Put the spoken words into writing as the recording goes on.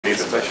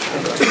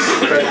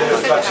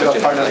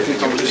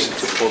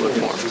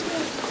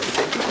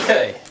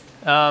Okay,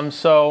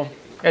 so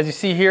as you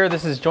see here,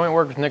 this is joint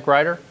work with Nick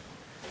Ryder.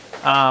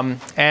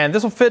 And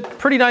this will fit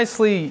pretty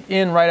nicely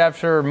in right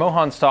after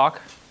Mohan's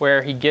talk,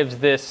 where he gives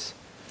this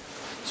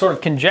sort of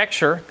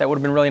conjecture that would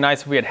have been really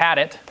nice if we had had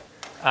it,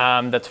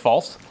 that's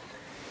false.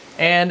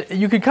 And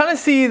you could kind of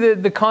see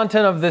the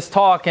content of this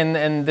talk,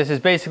 and this is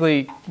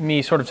basically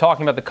me sort of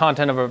talking about the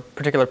content of a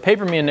particular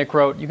paper me and Nick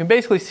wrote. You can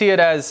basically see it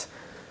as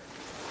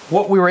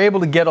what we were able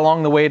to get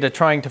along the way to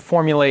trying to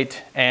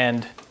formulate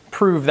and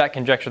prove that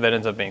conjecture that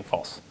ends up being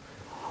false.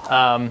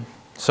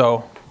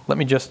 So let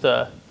me just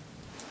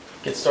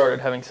get started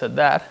having said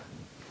that.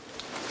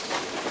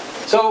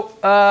 So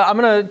I'm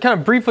going to kind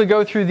of briefly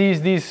go through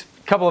these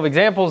couple of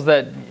examples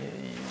that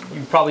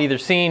you've probably either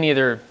seen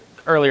either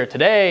earlier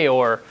today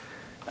or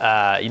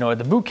at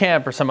the boot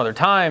camp or some other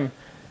time.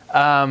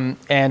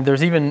 And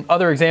there's even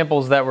other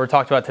examples that were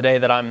talked about today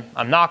that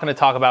I'm not going to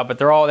talk about, but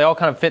they all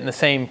kind of fit in the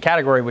same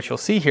category, which you'll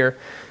see here.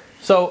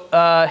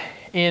 So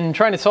in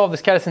trying to solve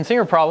this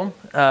Cadison-Singer problem,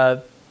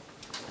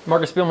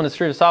 Marcus Spielmann and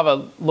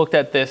Sridhar looked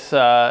at this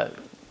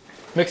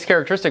mixed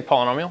characteristic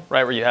polynomial,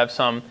 right, where you have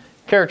some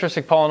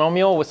characteristic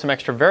polynomial with some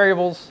extra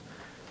variables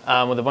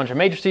with a bunch of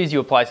matrices. You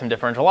apply some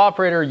differential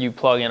operator. You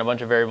plug in a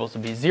bunch of variables to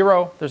be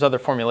 0. There's other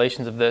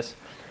formulations of this.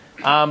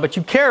 But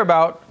you care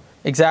about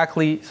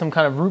exactly some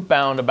kind of root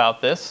bound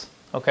about this.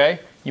 Okay,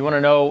 you want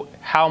to know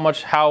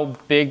how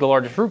big the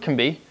largest root can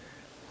be.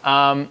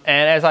 And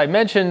as I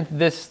mentioned,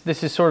 this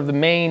is sort of the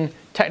main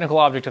technical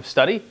object of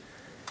study.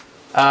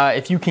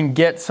 If you can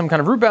get some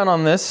kind of root bound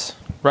on this,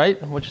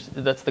 right, which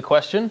that's the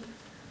question.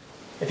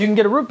 If you can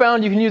get a root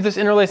bound, you can use this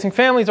interlacing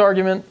families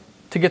argument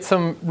to get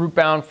some root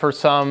bound for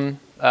some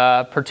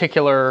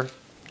particular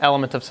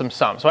element of some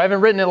sum. So I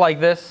haven't written it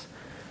like this,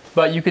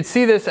 but you could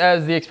see this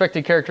as the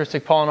expected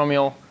characteristic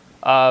polynomial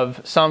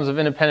of sums of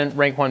independent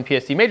rank 1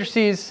 PSD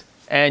matrices,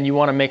 and you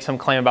want to make some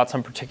claim about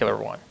some particular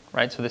one,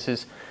 right? So this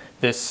is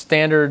this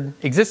standard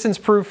existence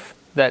proof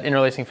that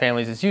interlacing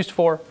families is used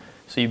for.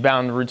 So you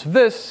bound the roots of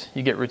this,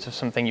 you get roots of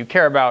something you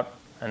care about,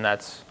 and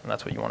that's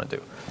what you want to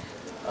do.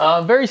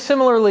 Very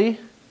similarly,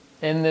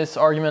 in this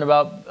argument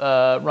about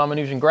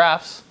Ramanujan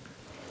graphs,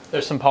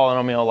 there's some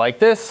polynomial like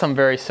this, some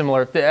very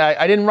similar.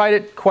 I didn't write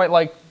it quite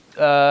like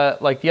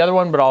the other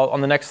one, but on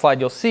the next slide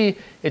you'll see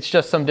it's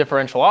just some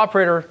differential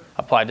operator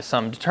applied to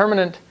some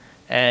determinant,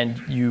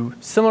 and you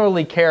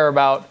similarly care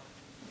about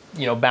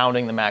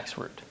bounding the max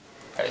root.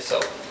 Okay, so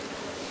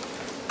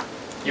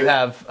you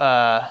have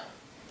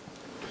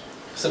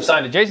some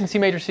signed adjacency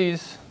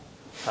matrices.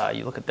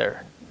 You look at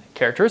their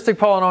characteristic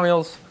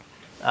polynomials,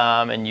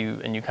 and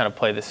you kind of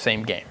play this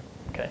same game.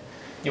 Okay,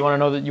 you want to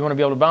know that you want to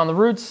be able to bound the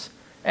roots,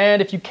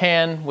 and if you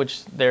can,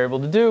 which they're able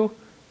to do,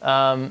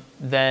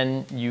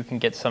 then you can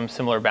get some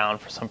similar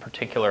bound for some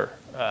particular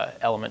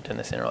element in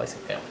this interlacing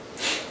family.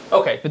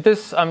 Okay, but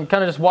this, I'm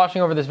kind of just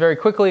washing over this very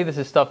quickly. This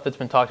is stuff that's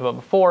been talked about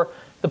before.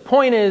 The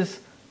point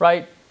is,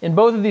 right, in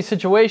both of these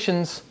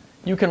situations,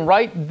 you can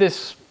write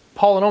this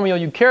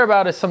polynomial you care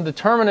about as some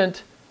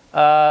determinant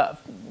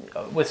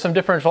with some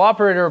differential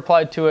operator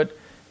applied to it,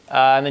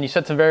 and then you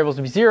set some variables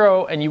to be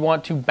 0, and you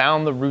want to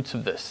bound the roots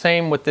of this.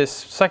 Same with this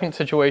second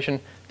situation.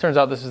 Turns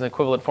out this is an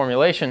equivalent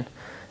formulation.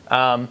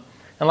 And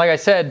like I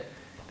said,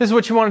 this is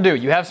what you want to do.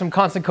 You have some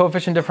constant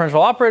coefficient differential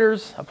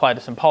operators applied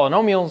to some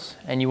polynomials,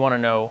 and you want to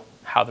know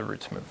how the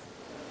roots move.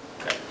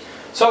 Okay.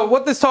 So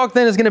what this talk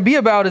then is going to be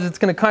about is it's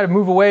going to kind of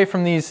move away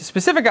from these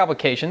specific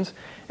applications,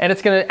 and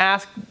it's going to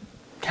ask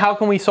how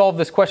can we solve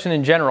this question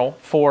in general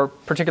for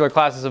particular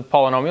classes of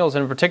polynomials,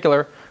 and in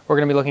particular, we're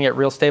going to be looking at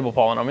real stable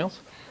polynomials.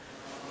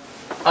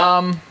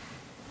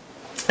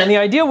 And the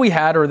idea we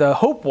had, or the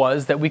hope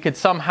was, that we could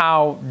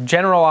somehow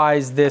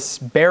generalize this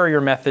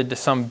barrier method to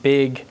some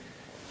big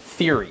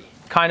theory,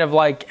 kind of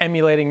like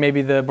emulating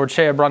maybe the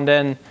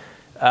Borchea-Brondin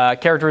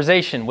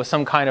characterization with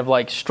some kind of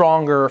like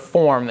stronger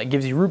form that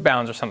gives you root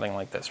bounds or something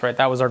like this, right?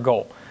 That was our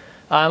goal.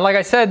 And like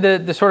I said,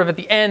 the sort of at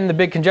the end, the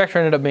big conjecture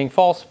ended up being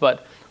false,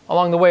 but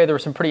along the way, there were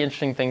some pretty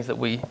interesting things that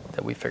we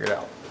figured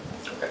out.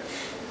 Okay.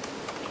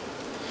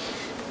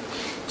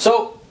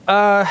 So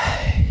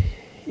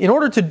in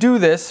order to do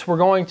this, we're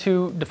going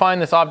to define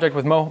this object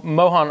with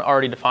Mohan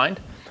already defined.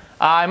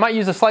 I might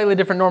use a slightly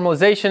different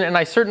normalization, and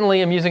I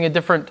certainly am using a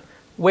different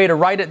way to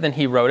write it than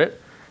he wrote it.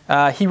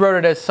 He wrote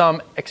it as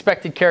some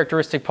expected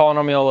characteristic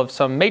polynomial of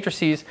some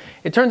matrices.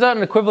 It turns out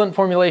an equivalent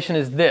formulation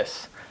is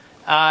this.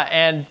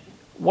 And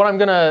what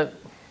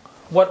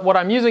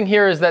I'm using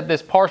here is that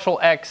this partial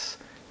x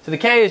to the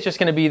k is just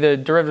going to be the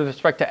derivative with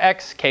respect to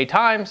x, k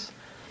times.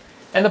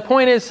 And the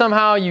point is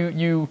somehow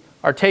you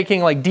are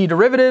taking like d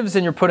derivatives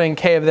and you're putting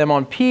k of them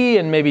on p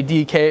and maybe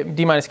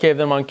d minus k of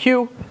them on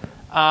q.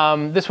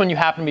 This one you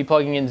happen to be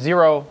plugging in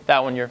 0.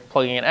 That one you're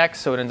plugging in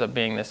x, so it ends up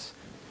being this,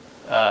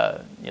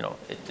 it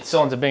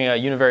still ends up being a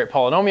univariate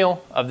polynomial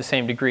of the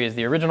same degree as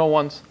the original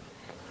ones.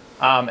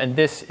 And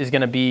this is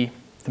going to be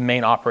the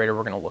main operator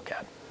we're going to look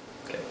at.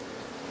 Okay.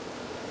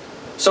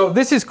 So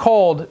this is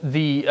called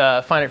the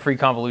finite free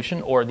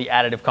convolution, or the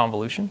additive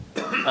convolution.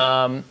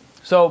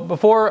 So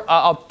before,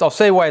 I'll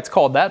say why it's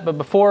called that, but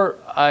before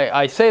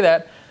I say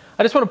that,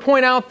 I just want to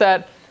point out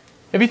that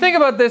if you think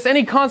about this,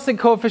 any constant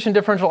coefficient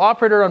differential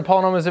operator on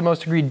polynomials at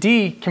most degree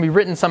d can be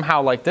written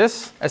somehow like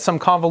this, as some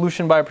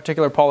convolution by a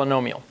particular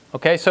polynomial.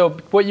 Okay, so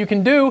what you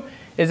can do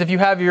is if you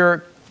have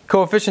your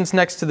coefficients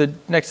next to the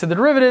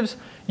derivatives,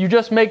 you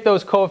just make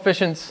those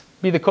coefficients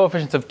be the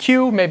coefficients of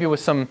q, maybe with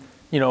some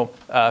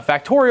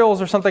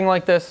factorials or something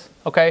like this.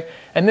 Okay,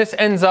 and this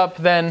ends up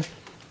then,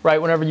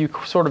 right, whenever you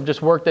sort of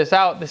just work this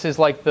out, this is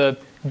like the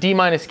d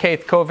minus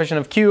kth coefficient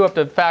of q up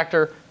to the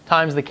factor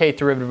times the kth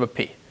derivative of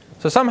p.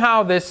 So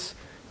somehow this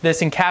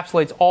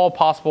encapsulates all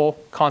possible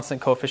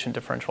constant coefficient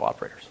differential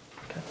operators.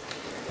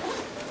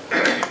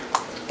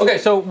 Okay,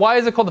 so why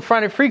is it called the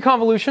finite free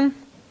convolution?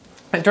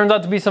 It turns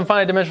out to be some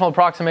finite dimensional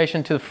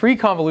approximation to the free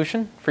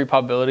convolution, free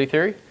probability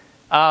theory.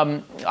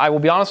 I will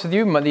be honest with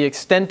you, the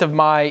extent of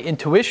my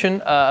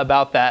intuition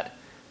about that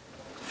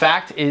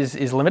fact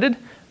is limited.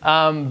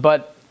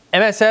 But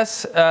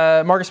MSS,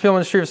 Marcus Spielman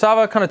and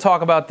Srivastava, kind of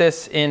talk about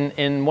this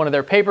in one of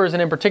their papers.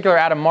 And in particular,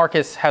 Adam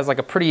Marcus has like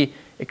a pretty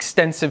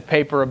extensive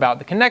paper about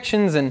the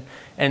connections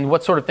and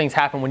what sort of things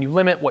happen when you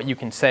limit what you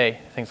can say,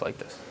 things like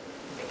this.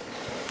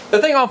 The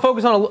thing I'll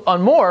focus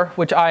on more,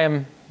 which I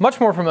am much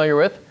more familiar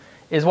with,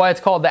 is why it's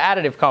called the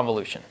additive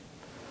convolution.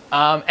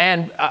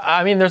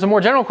 I mean, there's a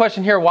more general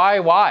question here. Why?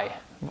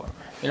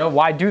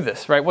 Why do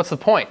this, right? What's the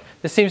point?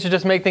 This seems to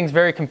just make things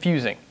very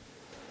confusing.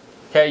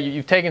 Okay,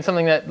 you've taken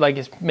something that like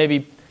is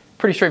maybe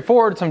pretty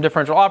straightforward, some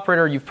differential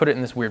operator, you've put it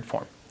in this weird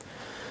form.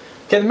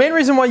 Okay, the main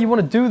reason why you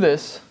want to do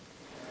this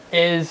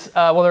is,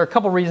 well, there are a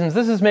couple reasons.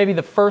 This is maybe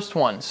the first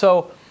one.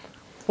 So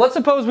let's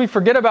suppose we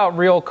forget about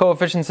real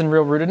coefficients and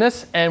real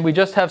rootedness, and we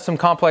just have some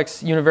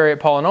complex univariate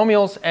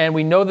polynomials, and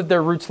we know that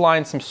their roots lie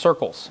in some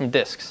circles, some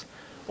disks,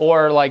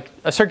 or like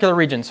a circular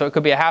region. So it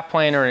could be a half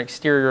plane or an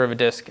exterior of a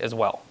disk as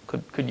well.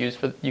 You could use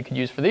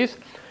for these.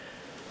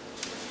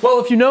 Well,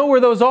 if you know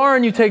where those are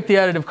and you take the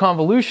additive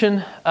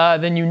convolution,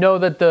 then you know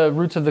that the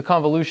roots of the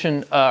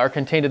convolution are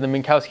contained in the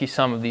Minkowski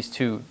sum of these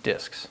two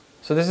disks.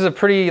 So this is a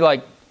pretty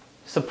like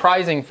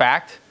surprising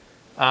fact.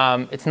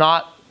 It's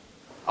not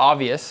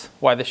obvious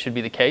why this should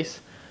be the case.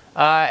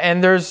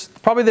 And there's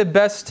probably the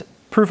best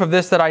proof of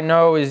this that I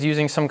know is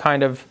using some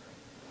kind of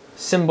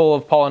symbol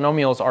of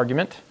polynomials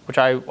argument, which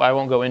I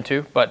won't go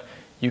into, but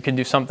you can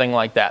do something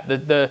like that.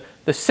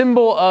 The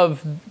symbol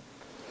of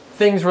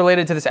things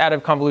related to this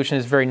additive convolution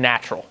is very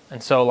natural.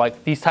 And so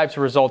like these types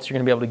of results you're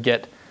going to be able to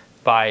get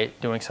by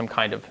doing some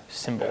kind of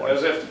symbol.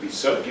 Does it have to be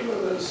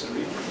circular?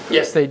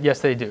 Yes,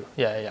 they do.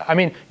 Yeah. I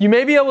mean, you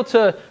may be able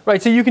to,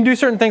 right, so you can do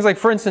certain things like,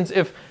 for instance,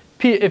 if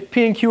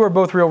P and Q are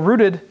both real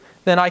rooted,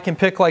 then I can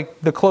pick like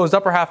the closed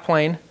upper half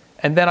plane,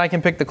 and then I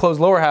can pick the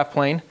closed lower half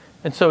plane.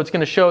 And so it's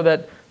going to show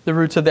that the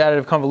roots of the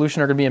additive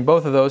convolution are going to be in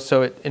both of those,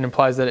 so it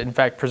implies that it in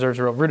fact preserves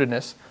real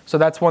rootedness. So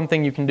that's one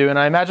thing you can do, and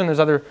I imagine there's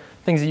other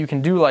things that you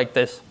can do like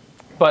this,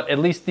 but at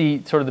least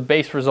the sort of the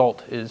base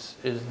result is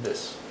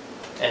this,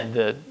 and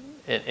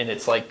in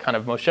its like kind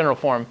of most general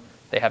form,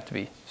 they have to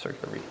be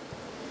circular region.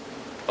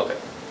 Okay.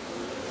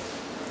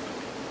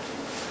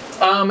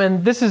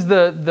 And this is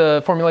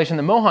the formulation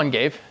that Mohan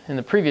gave in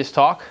the previous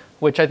talk,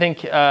 which I think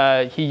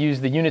he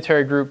used the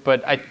unitary group,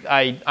 but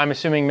I'm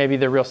assuming maybe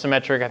they're real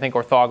symmetric. I think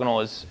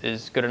orthogonal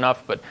is good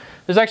enough, but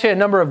there's actually a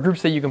number of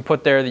groups that you can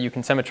put there that you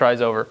can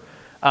symmetrize over.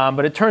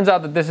 But it turns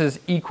out that this is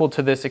equal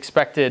to this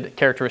expected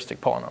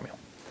characteristic polynomial.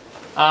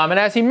 And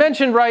as he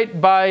mentioned,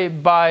 right,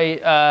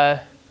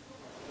 by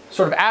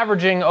sort of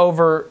averaging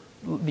over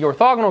the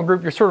orthogonal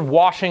group, you're sort of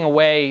washing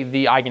away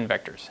the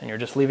eigenvectors, and you're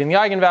just leaving the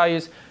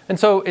eigenvalues. And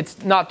so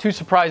it's not too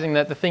surprising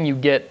that the thing you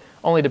get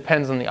only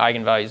depends on the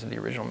eigenvalues of the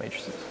original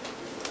matrices.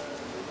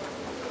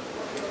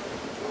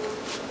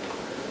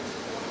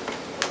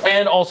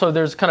 And also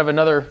there's kind of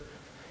another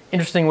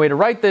interesting way to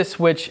write this,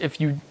 which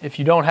if you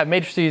don't have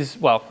matrices,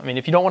 well, I mean,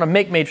 if you don't want to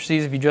make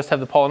matrices, if you just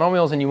have the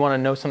polynomials and you want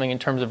to know something in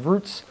terms of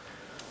roots,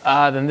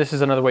 then this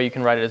is another way you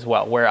can write it as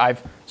well, where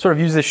I've sort of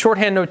used this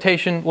shorthand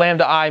notation.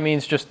 Lambda I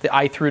means just the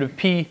ith root of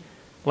p.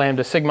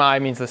 Lambda sigma I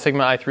means the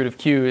sigma ith root of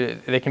q.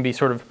 They can be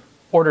sort of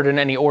ordered in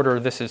any order.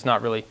 This is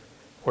not really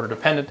order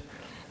dependent,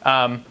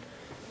 at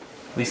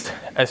least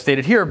as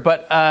stated here.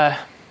 But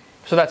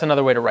so that's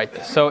another way to write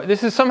this. So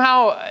this is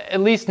somehow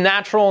at least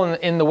natural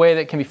in the way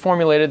that it can be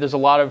formulated. There's a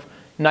lot of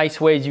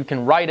nice ways you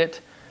can write it.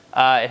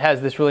 It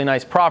has this really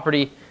nice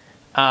property.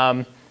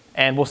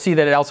 And we'll see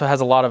that it also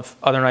has a lot of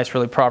other nice,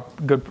 really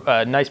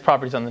nice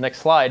properties on the next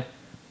slide.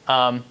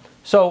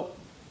 So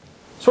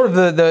sort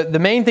of the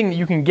main thing that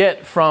you can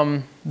get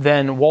from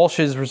then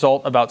Walsh's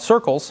result about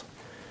circles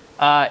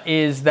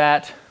is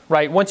that,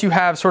 right, once you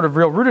have sort of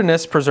real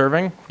rootedness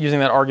preserving, using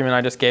that argument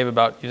I just gave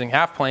about using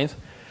half planes,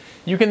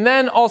 you can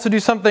then also do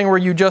something where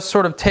you just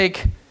sort of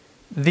take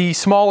the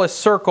smallest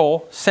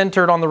circle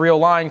centered on the real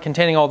line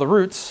containing all the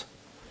roots,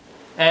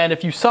 and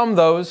if you sum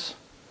those,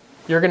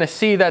 you're going to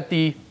see that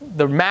the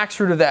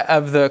max root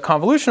of the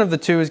convolution of the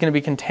two is going to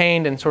be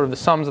contained in sort of the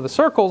sums of the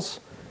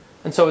circles,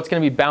 and so it's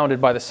going to be bounded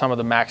by the sum of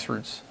the max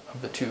roots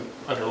of the two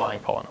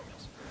underlying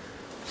polynomials.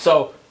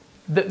 So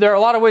there are a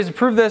lot of ways to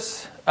prove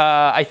this.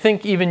 I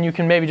think even you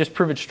can maybe just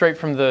prove it straight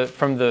from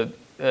the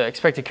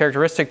expected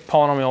characteristic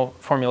polynomial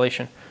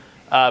formulation.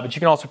 But you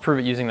can also prove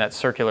it using that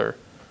circular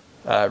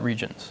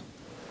regions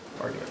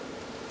argument.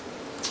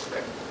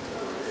 Okay.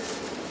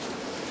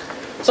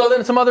 So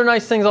then some other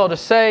nice things I'll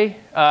just say.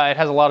 It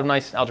has a lot of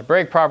nice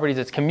algebraic properties.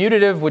 It's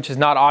commutative, which is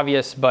not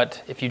obvious,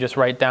 but if you just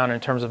write down in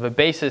terms of a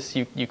basis,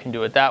 you can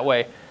do it that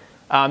way.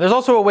 There's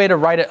also a way to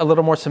write it a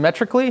little more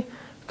symmetrically,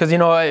 because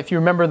if you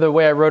remember the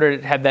way I wrote it,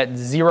 it had that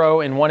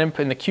 0 in one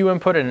input in the Q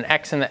input and an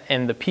X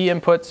in the P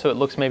input, so it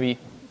looks maybe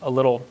a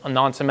little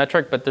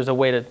non-symmetric, but there's a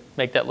way to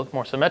make that look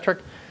more symmetric.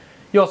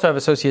 You also have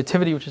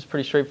associativity, which is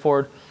pretty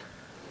straightforward.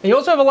 And you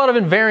also have a lot of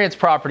invariance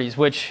properties,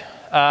 which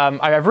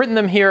I've written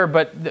them here,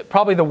 but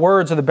probably the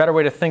words are the better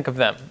way to think of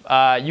them.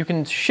 You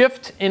can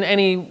shift in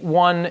any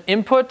one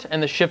input,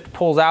 and the shift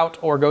pulls out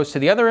or goes to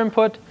the other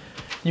input.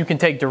 You can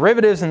take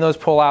derivatives, and those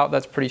pull out.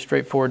 That's pretty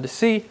straightforward to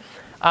see.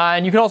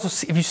 And you can also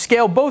see, if you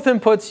scale both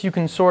inputs, you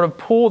can sort of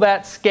pull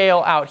that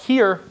scale out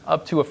here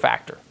up to a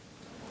factor.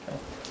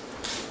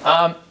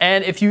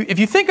 And if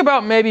you think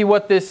about maybe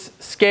what this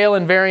scale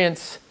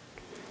invariance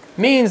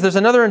means, there's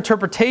another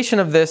interpretation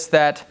of this,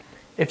 that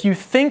if you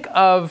think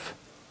of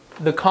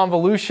the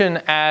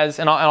convolution as,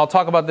 and I'll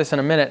talk about this in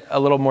a minute, a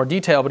little more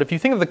detail, but if you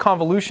think of the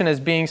convolution as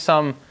being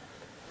if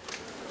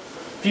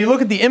you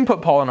look at the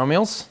input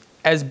polynomials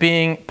as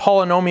being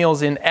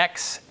polynomials in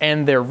X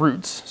and their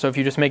roots, so if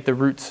you just make the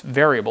roots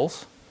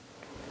variables,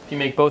 if you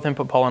make both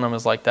input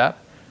polynomials like that,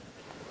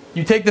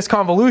 you take this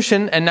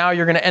convolution and now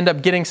you're going to end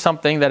up getting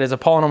something that is a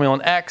polynomial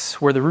in X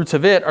where the roots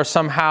of it are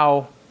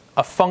somehow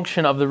a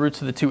function of the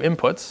roots of the two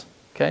inputs.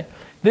 Okay?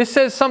 This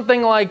says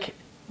something like,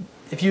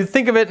 if you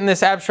think of it in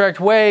this abstract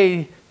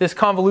way, this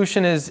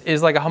convolution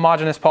is like a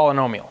homogeneous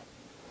polynomial.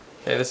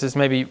 Okay, this is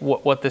maybe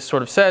what this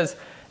sort of says.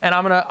 And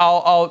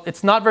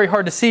it's not very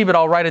hard to see, but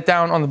I'll write it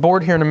down on the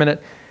board here in a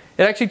minute.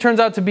 It actually turns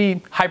out to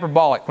be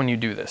hyperbolic when you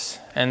do this.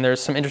 And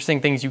there's some interesting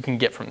things you can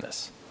get from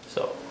this.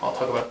 So I'll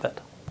talk about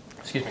that,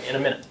 in a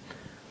minute.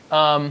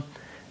 And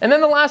then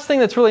the last thing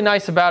that's really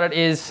nice about it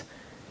is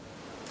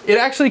it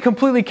actually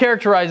completely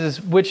characterizes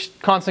which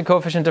constant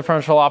coefficient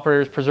differential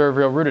operators preserve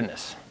real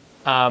rootedness.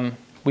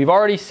 We've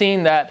already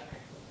seen that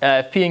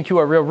if P and Q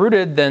are real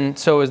rooted, then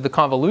so is the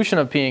convolution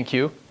of P and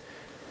Q.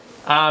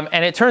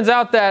 And it turns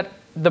out that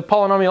the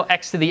polynomial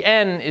x to the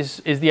n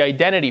is the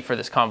identity for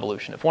this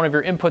convolution. If one of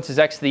your inputs is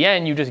x to the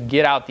n, you just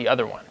get out the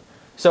other one.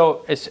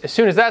 So as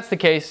soon as that's the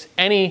case,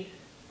 any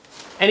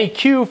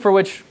Q for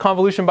which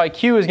convolution by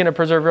Q is going to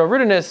preserve real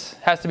rootedness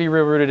has to be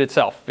real rooted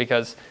itself,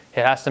 because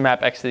it has to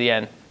map x to the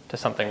n to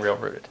something real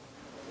rooted.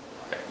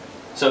 Okay.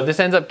 So this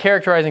ends up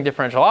characterizing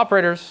differential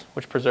operators,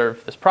 which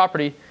preserve this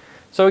property.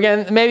 So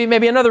again,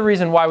 maybe another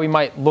reason why we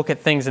might look at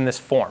things in this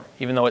form,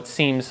 even though it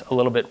seems a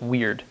little bit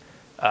weird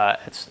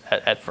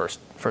at first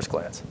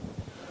glance.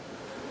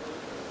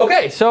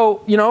 Okay,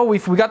 so we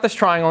got this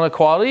triangle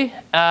inequality.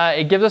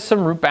 It gives us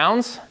some root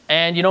bounds,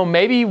 and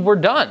maybe we're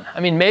done. I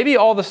mean, maybe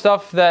all the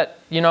stuff that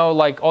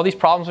like all these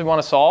problems we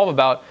want to solve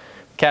about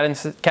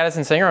Caddis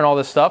and Singer and all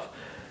this stuff.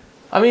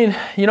 I mean,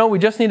 we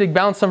just need to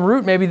bound some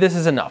root. Maybe this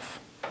is enough.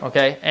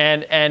 Okay,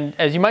 and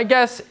as you might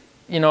guess,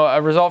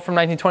 a result from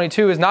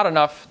 1922 is not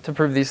enough to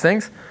prove these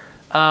things.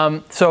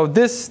 So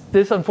this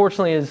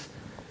unfortunately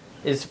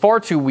is far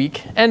too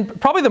weak. And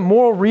probably the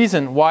moral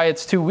reason why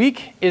it's too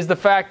weak is the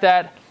fact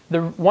that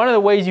one of the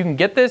ways you can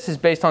get this is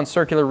based on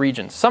circular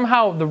regions.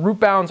 Somehow the root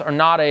bounds are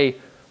not a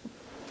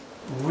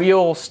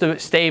real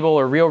stable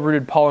or real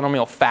rooted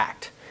polynomial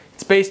fact.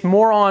 It's based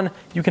more on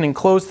you can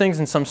enclose things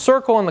in some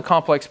circle in the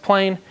complex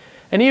plane.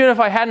 And even if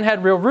I hadn't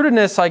had real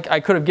rootedness, I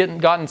could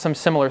have gotten some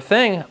similar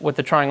thing with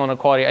the triangle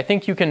inequality. I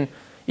think you can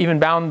even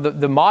bound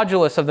the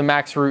modulus of the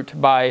max root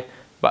by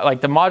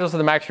like the modulus of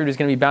the max root is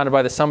going to be bounded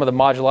by the sum of the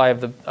moduli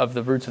of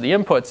the roots of the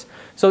inputs.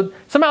 So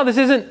somehow this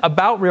isn't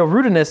about real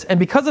rootedness, and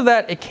because of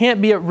that, it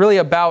can't be really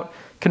about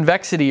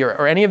convexity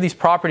or any of these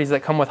properties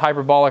that come with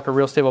hyperbolic or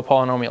real stable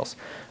polynomials.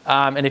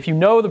 And if you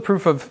know the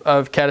proof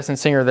of Caddis and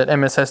Singer that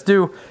MSS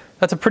do,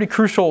 that's a pretty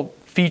crucial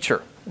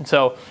feature. And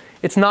so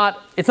it's not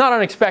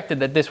unexpected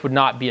that this would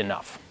not be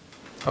enough.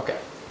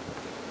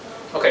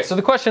 Okay, so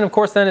the question, of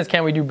course, then is,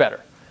 can we do better?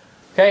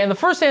 Okay, and the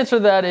first answer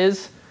to that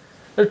is,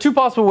 there are two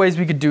possible ways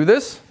we could do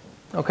this.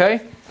 Okay,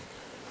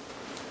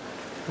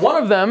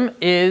 one of them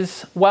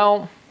is,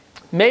 well,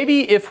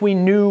 maybe if we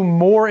knew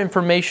more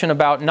information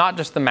about not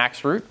just the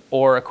max root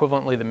or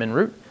equivalently the min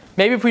root,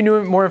 maybe if we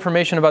knew more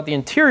information about the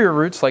interior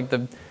roots, like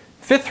the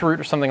fifth root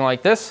or something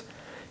like this,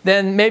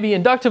 then maybe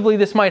inductively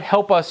this might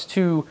help us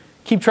to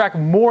keep track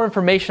of more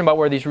information about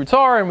where these roots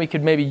are, and we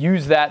could maybe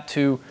use that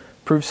to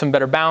prove some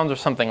better bounds or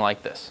something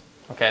like this.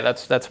 Okay,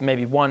 that's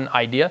maybe one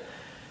idea.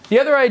 The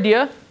other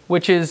idea,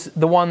 which is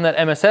the one that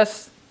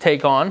MSS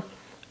take on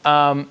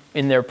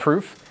in their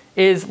proof,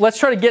 is let's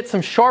try to get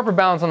some sharper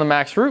bounds on the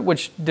max root,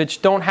 which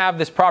don't have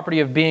this property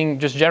of being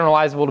just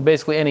generalizable to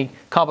basically any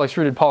complex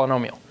rooted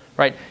polynomial.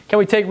 Right? Can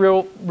we take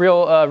real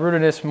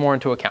rootedness more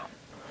into account?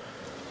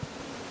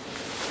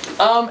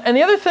 And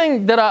the other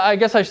thing that I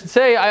guess I should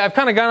say, I've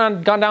kind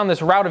of gone down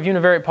this route of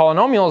univariate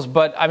polynomials,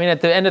 but I mean,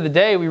 at the end of the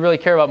day, we really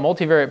care about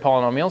multivariate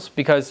polynomials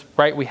because,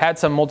 right, we had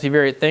some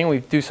multivariate thing, we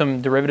do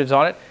some derivatives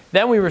on it,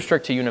 then we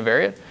restrict to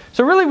univariate.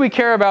 So really, we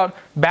care about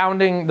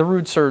bounding the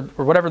roots or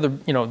whatever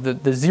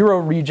the zero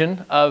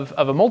region of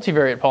a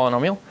multivariate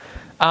polynomial.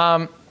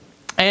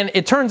 And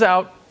it turns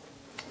out,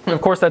 and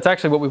of course, that's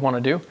actually what we want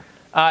to do.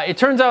 It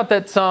turns out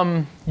that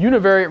some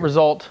univariate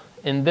result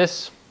in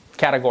this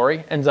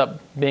category ends up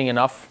being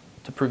enough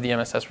to prove the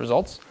MSS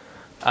results.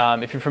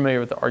 If you're familiar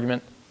with the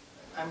argument.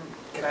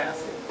 Can I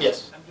ask you?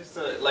 Yes. I'm just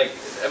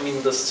I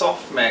mean, the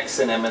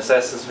softmax in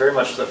MSS is very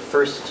much the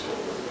first,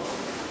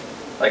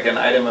 like an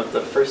item of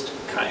the first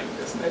kind,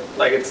 isn't it?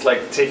 Like it's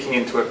like taking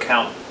into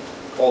account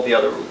all the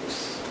other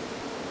roots.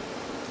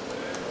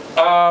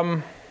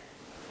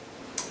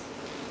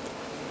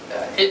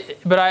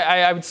 But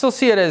I would still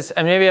see it as,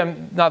 and maybe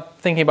I'm not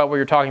thinking about what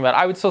you're talking about,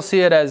 I would still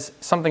see it as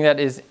something that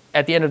is,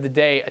 at the end of the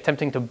day,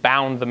 attempting to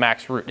bound the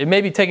max root. It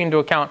may be taking into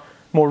account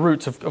more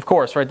roots, of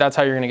course, right? That's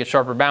how you're going to get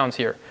sharper bounds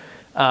here.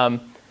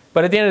 But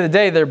at the end of the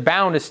day, their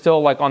bound is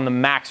still like on the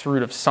max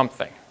root of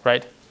something,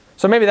 right?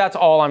 So maybe that's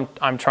all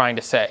I'm trying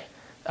to say.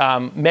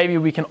 Maybe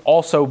we can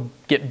also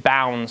get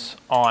bounds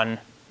on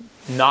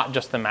not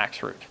just the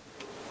max root.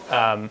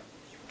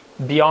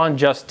 Beyond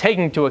just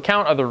taking into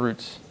account other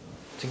roots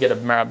to get a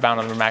bound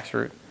on the max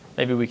root,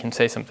 maybe we can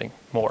say something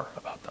more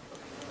about them.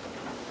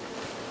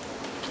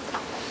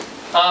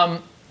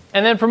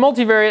 And then for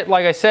multivariate,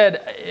 like I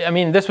said, I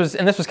mean, this was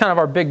kind of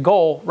our big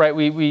goal, right?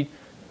 We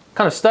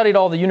kind of studied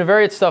all the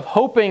univariate stuff,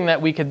 hoping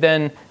that we could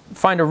then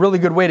find a really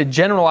good way to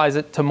generalize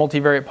it to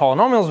multivariate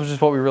polynomials, which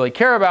is what we really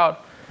care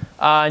about.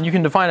 And you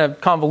can define a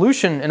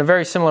convolution in a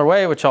very similar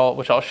way, which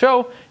I'll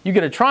show. You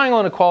get a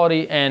triangle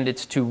inequality, and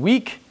it's too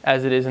weak,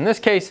 as it is in this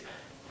case.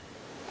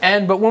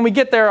 But when we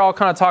get there, I'll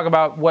kind of talk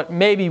about what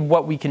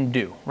we can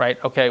do, right?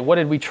 Okay, what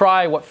did we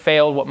try? What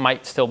failed? What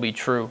might still be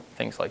true?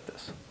 Things like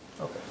this.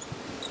 Okay.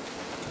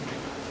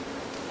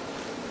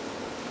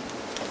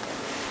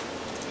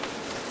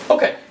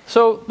 Okay,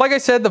 so like I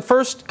said, the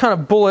first kind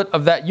of bullet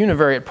of that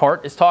univariate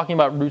part is talking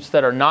about roots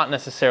that are not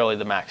necessarily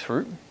the max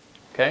root.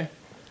 Okay,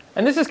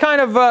 and this is kind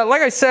of,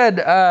 like I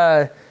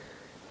said,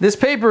 this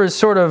paper is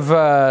sort of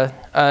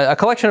a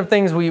collection of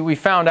things we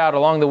found out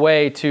along the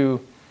way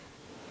to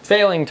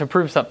failing to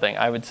prove something,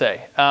 I would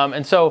say.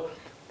 And so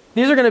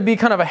these are going to be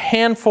kind of a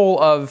handful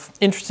of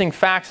interesting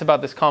facts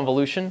about this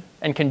convolution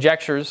and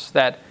conjectures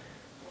that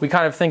we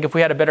kind of think if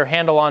we had a better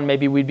handle on,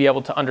 maybe we'd be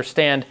able to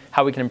understand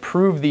how we can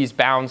improve these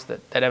bounds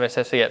that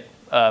MSS get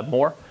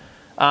more.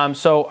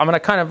 So I'm going to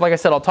kind of, like I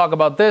said, I'll talk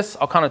about this.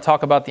 I'll kind of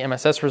talk about the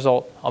MSS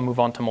result. I'll move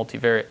on to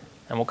multivariate.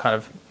 And we'll kind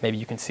of, maybe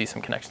you can see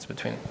some connections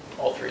between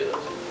all three of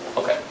those.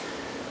 Okay.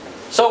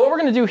 So what we're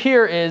going to do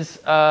here is,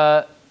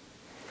 we're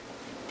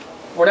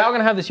now going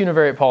to have this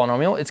univariate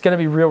polynomial. It's going to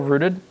be real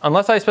rooted.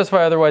 Unless I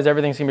specify otherwise,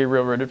 everything's going to be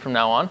real rooted from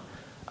now on.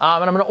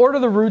 And I'm going to order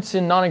the roots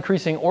in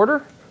non-increasing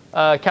order,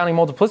 counting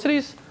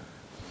multiplicities.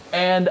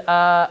 And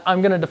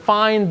I'm going to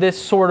define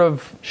this sort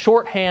of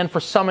shorthand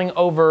for summing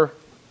over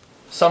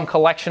some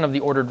collection of the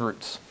ordered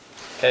roots.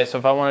 Okay, so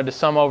if I wanted to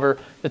sum over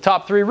the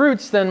top three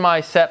roots, then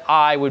my set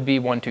I would be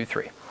 1, 2,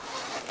 3. Okay.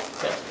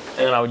 And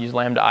then I would use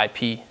lambda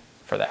IP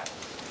for that.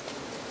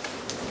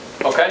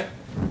 Okay,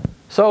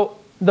 so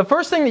the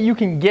first thing that you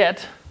can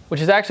get,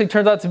 which is actually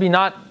turns out to be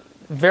not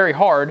very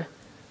hard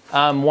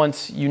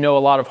once you know a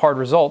lot of hard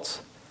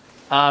results,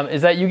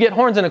 is that you get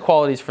Horn's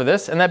inequalities for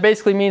this. And that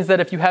basically means that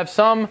if you have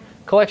some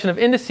collection of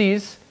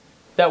indices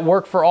that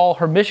work for all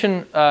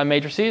Hermitian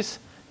matrices,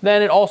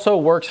 then it also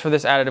works for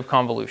this additive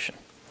convolution.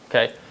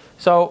 Okay,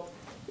 so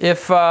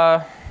if,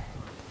 I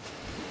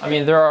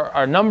mean, there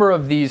are a number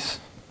of these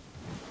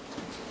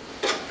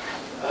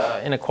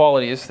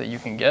inequalities that you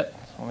can get. So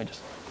let me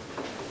just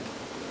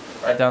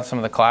write down some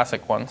of the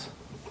classic ones.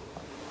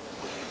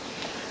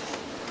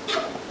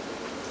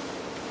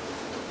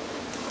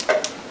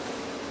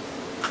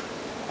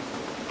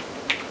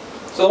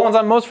 So the ones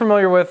I'm most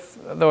familiar with,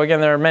 though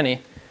again there are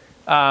many,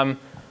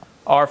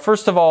 are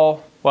first of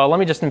all, well, let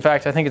me just, in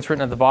fact, I think it's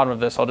written at the bottom of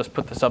this. I'll just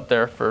put this up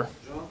there for.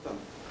 Jonathan,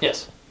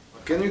 yes.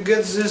 can you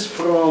get this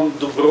from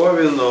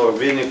Dubrovin or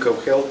Vinnick of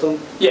Helton?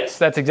 Yes,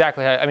 that's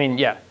exactly how. I mean,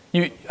 yeah.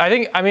 I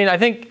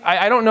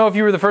don't know if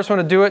you were the first one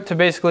to do it to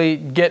basically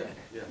get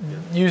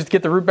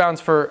the root bounds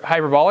for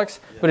hyperbolics.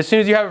 Yeah. But as soon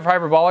as you have it for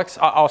hyperbolics,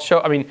 I'll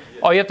show. I mean,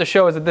 all you have to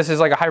show is that this is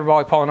like a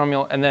hyperbolic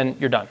polynomial, and then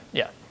you're done.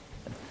 Yeah.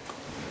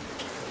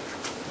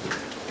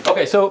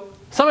 Okay, so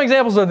some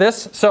examples of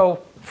this.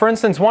 So, for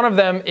instance, one of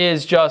them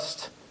is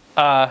just,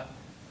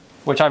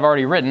 which I've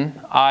already written,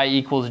 I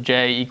equals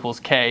j equals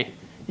k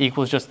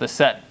equals just the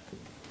set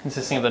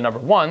consisting of the number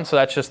 1. So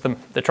that's just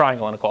the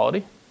triangle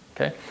inequality.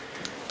 Okay.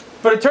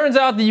 But it turns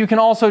out that you can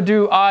also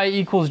do I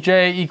equals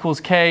j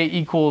equals k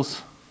equals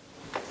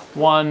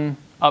 1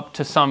 up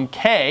to some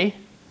k.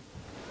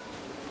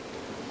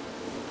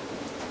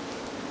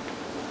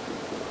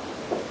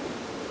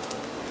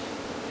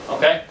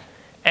 Okay.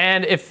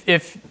 And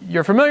if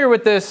you're familiar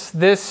with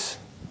this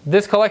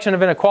this collection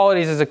of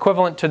inequalities is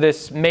equivalent to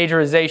this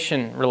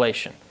majorization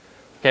relation,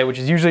 okay, which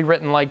is usually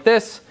written like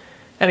this.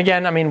 And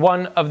again, I mean,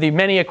 one of the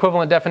many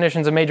equivalent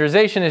definitions of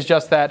majorization is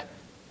just that,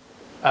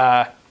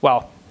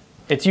 well,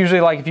 it's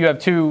usually like if you have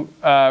two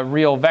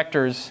real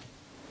vectors,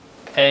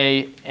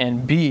 A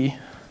and B.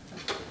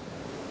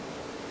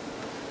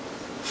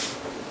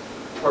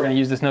 We're going to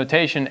use this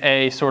notation.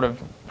 A sort of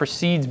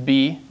precedes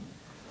B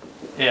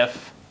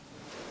if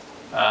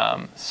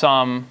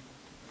sum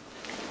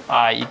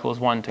I equals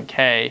 1 to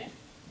k,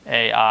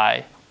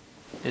 AI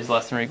is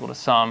less than or equal to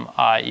sum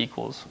I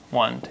equals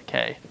 1 to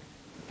k,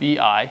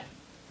 BI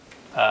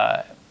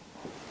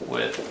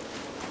with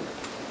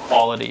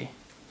quality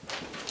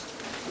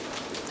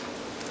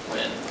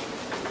when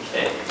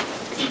k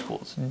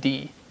equals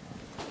D.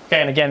 Okay,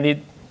 and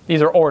again,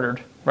 these are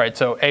ordered, right?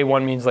 So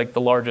A1 means like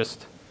the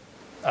largest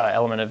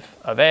element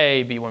of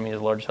A, B1 means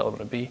the largest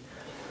element of B.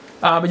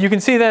 But you can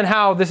see then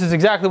how this is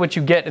exactly what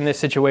you get in this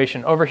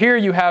situation. Over here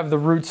you have the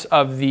roots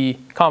of the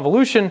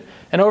convolution,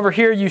 and over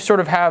here you sort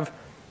of have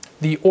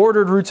the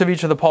ordered roots of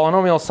each of the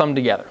polynomials summed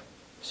together.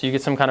 So you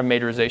get some kind of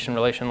majorization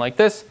relation like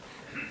this.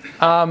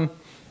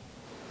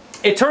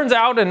 It turns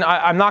out, and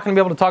I'm not going to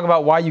be able to talk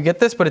about why you get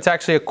this, but it's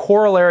actually a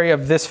corollary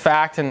of this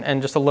fact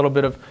and just a little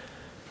bit of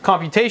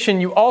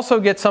computation. You also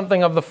get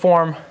something of the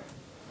form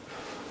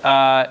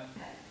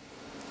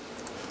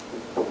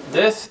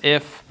this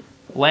if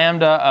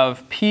lambda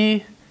of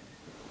P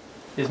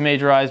is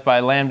majorized by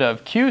lambda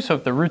of Q. So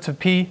if the roots of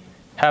P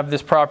have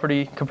this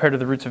property compared to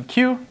the roots of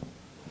Q,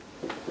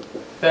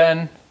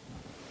 then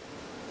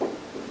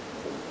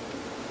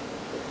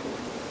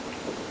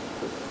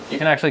you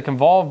can actually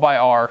convolve by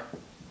R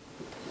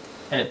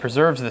and it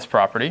preserves this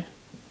property.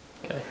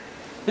 Okay.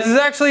 This is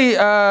actually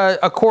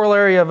a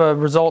corollary of a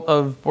result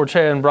of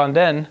Borchet and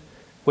Brandin,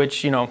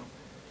 which, you know,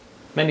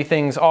 many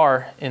things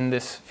are in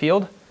this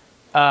field.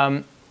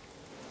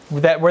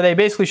 Where they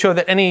basically show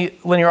that any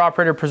linear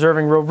operator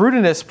preserving row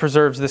rootedness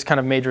preserves this kind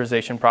of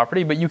majorization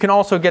property. But you can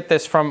also get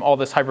this from all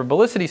this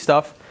hyperbolicity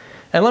stuff.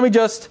 And let me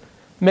just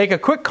make a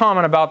quick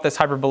comment about this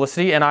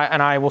hyperbolicity, and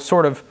I will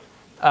sort of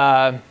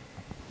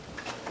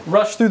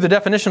rush through the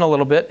definition a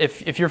little bit.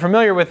 If you're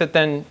familiar with it,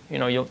 then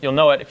you'll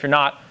know it. If you're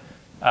not,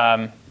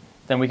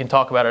 then we can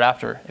talk about it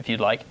after if you'd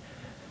like.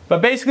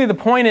 But basically the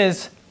point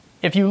is,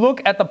 if you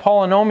look at the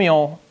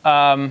polynomial,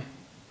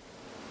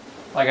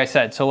 like I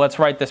said, so let's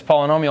write this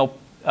polynomial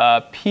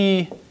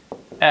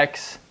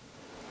Px,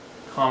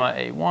 comma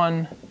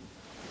A1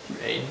 through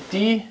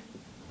AD,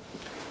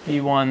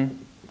 B1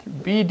 through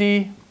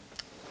BD,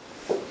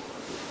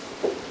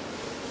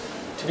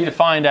 to be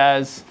defined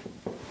as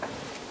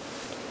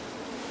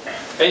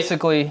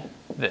basically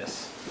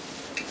this.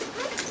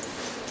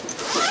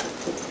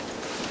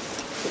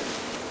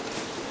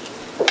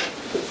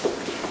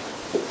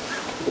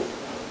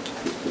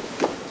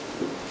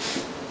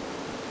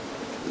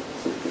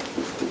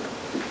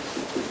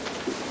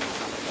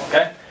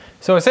 Okay,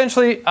 so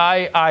essentially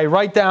I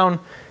write down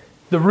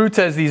the roots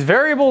as these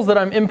variables that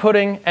I'm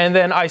inputting, and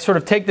then I sort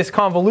of take this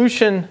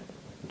convolution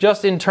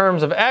just in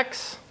terms of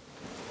x.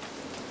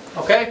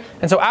 Okay,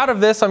 and so out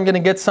of this I'm going to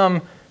get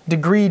some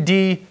degree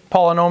D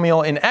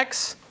polynomial in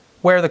x,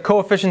 where the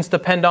coefficients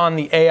depend on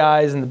the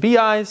AIs and the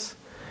BIs.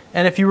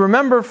 And if you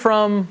remember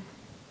from,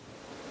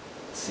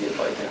 let's see if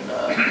I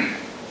can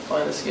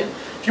find this again.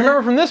 If you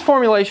remember from this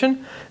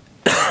formulation,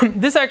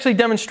 this actually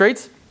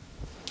demonstrates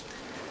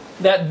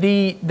that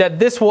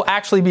this will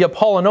actually be a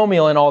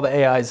polynomial in all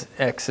the AIs,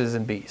 X's,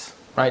 and B's,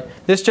 right?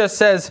 This just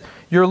says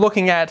you're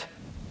looking at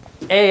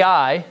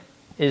AI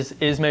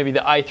is maybe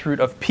the ith root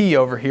of P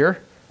over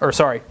here, or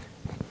sorry,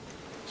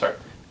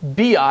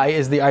 BI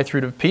is the ith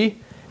root of P,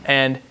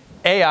 and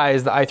AI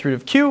is the ith root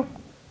of Q.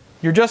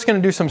 You're just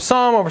going to do some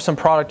sum over some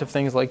product of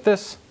things like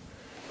this,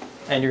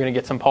 and you're going to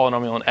get some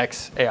polynomial in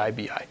X, AI,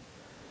 BI.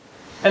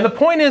 And the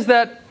point is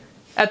that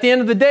at the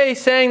end of the day,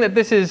 saying that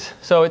this is,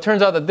 so it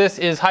turns out that this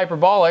is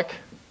hyperbolic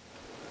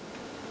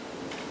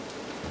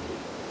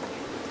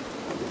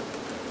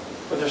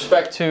with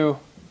respect to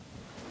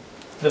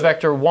the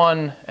vector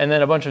 1 and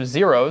then a bunch of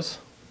zeros.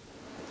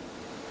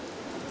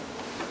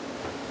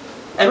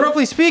 And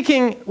roughly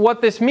speaking,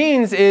 what this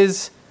means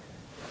is,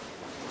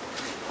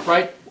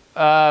 right,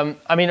 or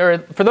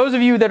for those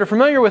of you that are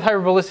familiar with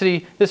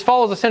hyperbolicity, this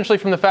follows essentially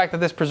from the fact that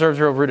this preserves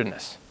row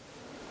rootedness.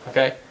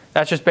 Okay,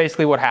 that's just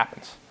basically what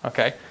happens.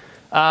 Okay.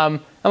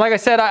 And like I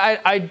said,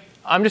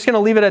 I'm just going to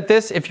leave it at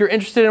this. If you're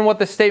interested in what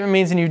this statement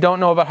means and you don't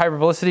know about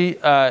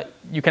hyperbolicity,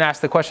 you can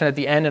ask the question at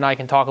the end and I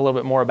can talk a little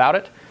bit more about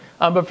it.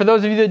 But for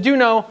those of you that do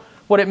know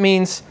what it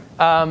means,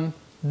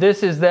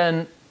 this is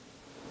then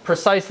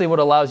precisely what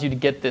allows you to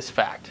get this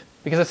fact.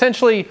 Because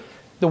essentially,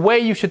 the way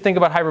you should think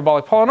about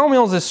hyperbolic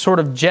polynomials is sort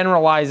of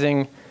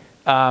generalizing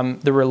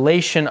the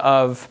relation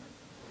of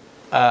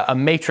a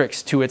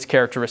matrix to its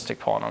characteristic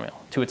polynomial,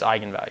 to its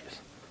eigenvalues.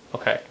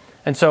 Okay.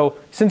 And so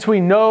since we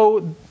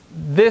know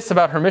this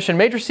about Hermitian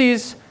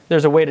matrices,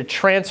 there's a way to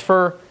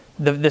transfer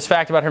this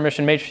fact about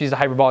Hermitian matrices to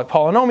hyperbolic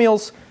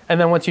polynomials. And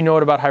then once you know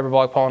it about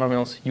hyperbolic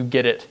polynomials, you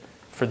get it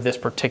for this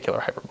particular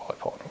hyperbolic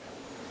polynomial.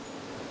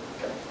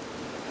 Okay.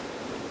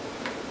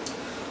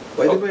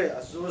 By the way,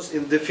 those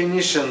in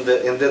definition,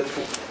 in that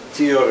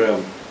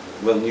theorem,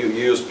 when you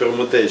use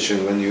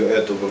permutation, when you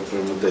add over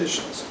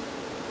permutations.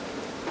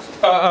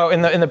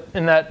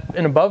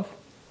 In above?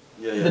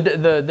 Yeah, yeah.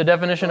 The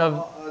definition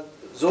of.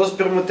 Those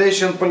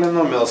permutation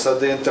polynomials, are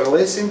they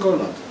interlacing or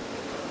not?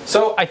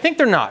 So I think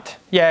they're not.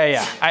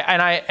 Yeah.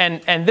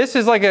 And this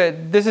is like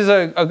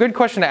a good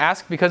question to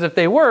ask, because if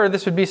they were,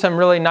 this would be some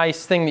really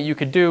nice thing that you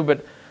could do.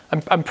 But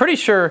I'm pretty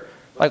sure.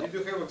 Like, did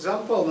you have an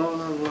example?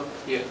 No.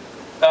 Yeah.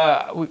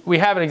 We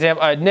have an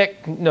example.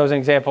 Nick knows an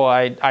example.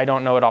 I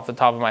don't know it off the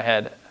top of my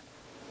head.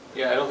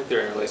 Yeah, I don't think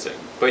they're interlacing,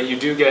 but you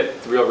do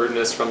get the real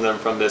rootedness from them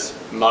from this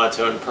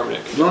monotone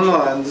permanent conjunction. No,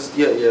 I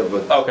understand. Yeah,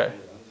 but Okay.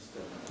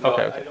 No,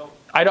 Okay.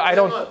 I I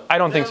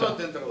don't think so.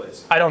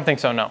 I don't think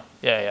so. No.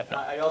 Yeah. No.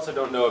 I also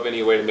don't know of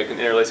any way to make an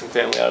interlacing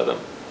family out of them.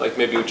 Like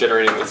maybe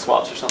generating with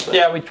swaps or something.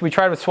 Yeah, we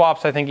tried with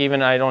swaps. I think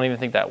I don't even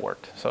think that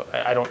worked. So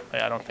I don't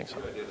think so.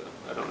 Good idea,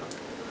 though. I don't know.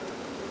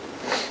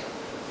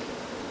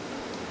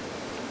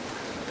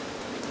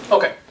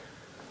 Okay.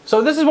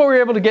 So this is what we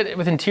were able to get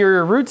with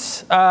interior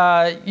roots.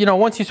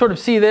 Once you sort of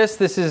see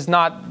this is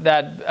not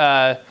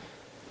that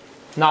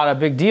not a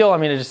big deal. I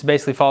mean, it just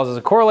basically follows as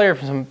a corollary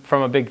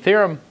from a big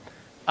theorem.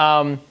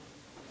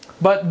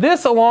 But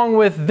this, along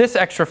with this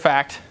extra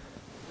fact,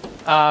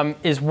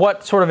 is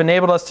what sort of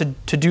enabled us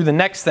to do the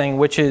next thing,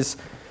 which is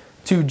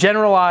to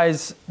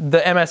generalize the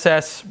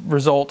MSS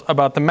result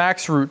about the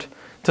max root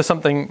to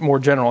something more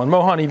general. And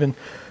Mohan even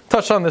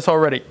touched on this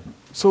already.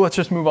 So let's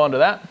just move on to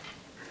that.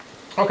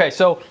 Okay,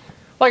 so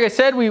like I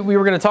said, we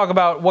were going to talk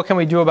about what can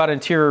we do about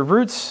interior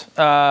roots.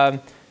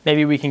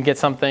 Maybe we can get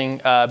something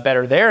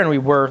better there. And we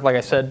were, like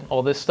I said,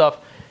 all this stuff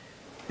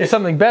is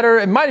something better.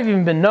 It might have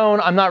even been known.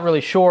 I'm not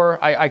really sure.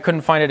 I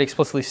couldn't find it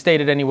explicitly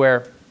stated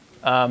anywhere.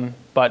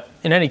 But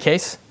in any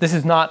case, this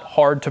is not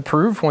hard to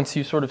prove once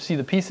you sort of see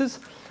the pieces.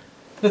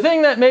 The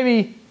thing that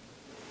maybe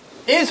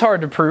is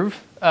hard to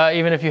prove,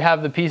 even if you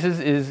have the pieces,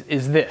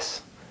 is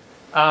this.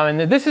 And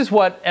this is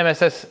what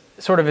MSS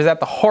sort of is at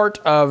the heart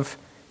of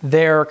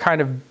their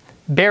kind of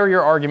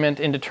barrier argument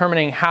in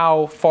determining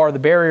how far the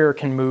barrier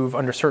can move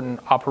under certain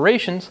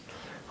operations.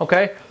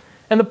 Okay?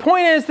 And the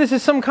point is, this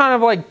is some kind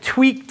of like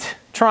tweaked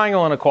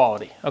triangle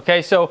inequality.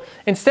 Okay? So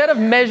instead of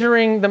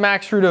measuring the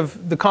max root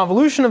of the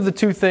convolution of the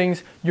two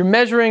things, you're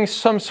measuring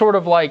some sort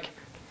of like,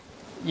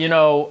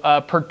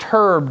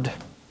 perturbed,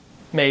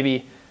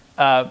 maybe,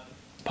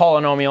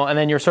 polynomial, and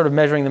then you're sort of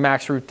measuring the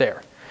max root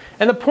there.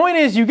 And the point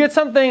is, you get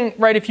something,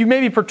 right, if you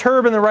maybe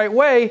perturb in the right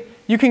way,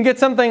 you can get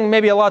something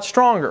maybe a lot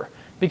stronger,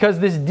 because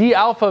this d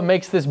alpha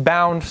makes this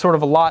bound sort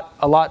of a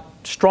lot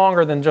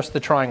stronger than just the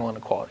triangle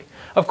inequality.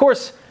 Of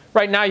course,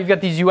 right now you've got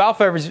these u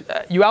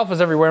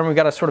alphas everywhere, and we've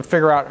got to sort of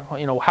figure out,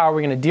 how are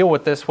we going to deal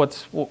with this?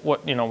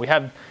 We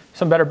have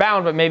some better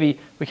bound, but maybe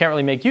we can't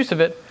really make use of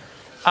it.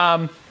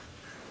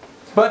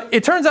 But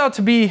it turns out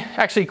to be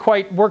actually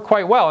work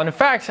quite well. And in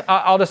fact,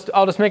 I'll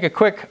just make a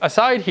quick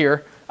aside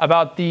here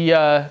about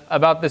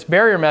this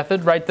barrier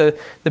method, right? The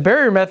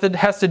barrier method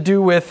has to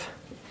do with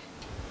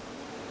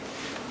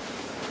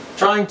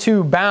trying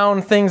to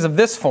bound things of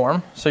this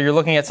form. So you're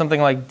looking at something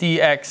like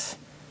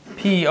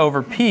dxp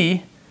over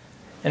p,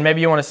 and maybe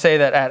you want to say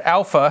that at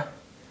alpha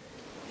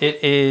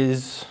it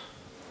is,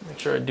 make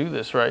sure I do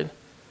this right.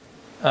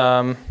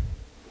 You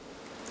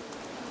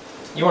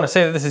want to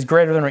say that this is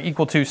greater than or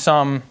equal to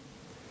some,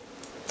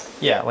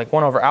 like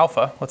 1 over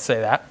alpha, let's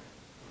say that.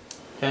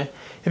 Okay.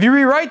 If you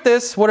rewrite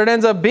this, what it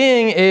ends up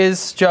being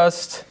is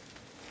just,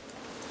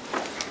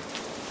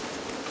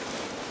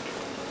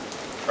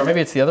 or maybe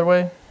it's the other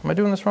way. Am I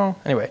doing this wrong?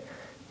 Anyway,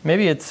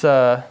 maybe it's,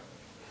 I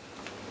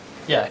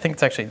think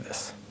it's actually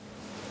this.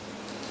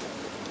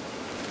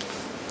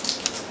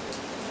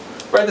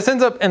 Right, this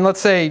ends up, and let's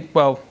say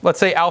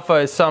alpha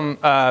is some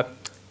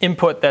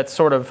input that's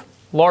sort of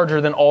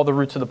larger than all the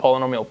roots of the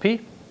polynomial p.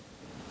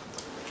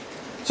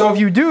 So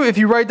if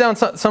you write down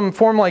some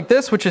form like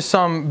this, which is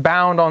some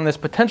bound on this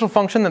potential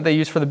function that they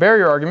use for the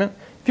barrier argument,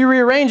 if you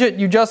rearrange it,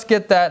 you just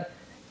get that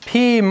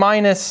p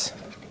minus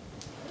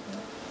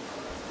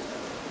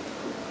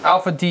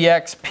alpha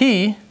dx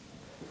p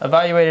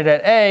evaluated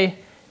at a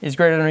is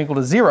greater than or equal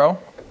to 0.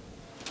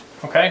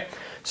 Okay,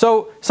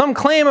 so some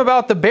claim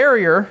about the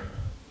barrier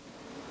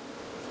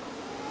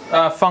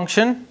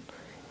function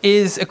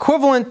is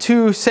equivalent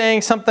to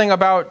saying something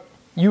about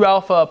u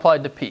alpha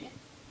applied to p.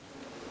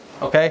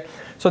 Okay,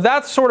 so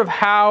that's sort of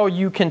how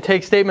you can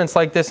take statements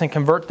like this and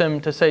convert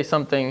them to say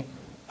something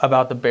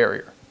about the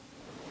barrier.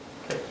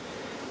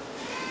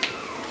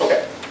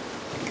 Okay.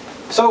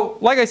 So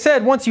like I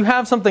said, once you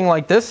have something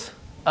like this,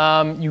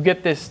 you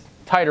get this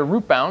tighter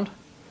root bound.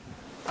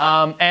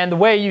 And the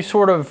way you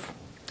sort of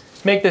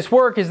make this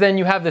work is then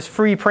you have this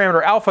free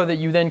parameter alpha that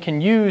you then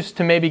can use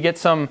to maybe get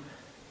some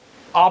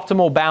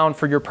optimal bound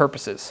for your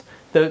purposes.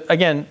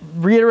 Again,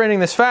 reiterating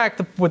this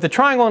fact, with the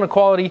triangle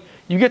inequality,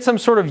 you get some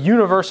sort of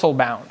universal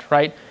bound,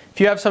 right?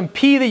 If you have some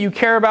p that you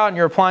care about and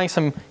you're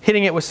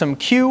hitting it with some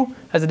q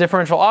as a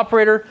differential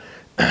operator,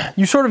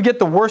 you sort of get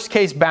the worst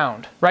case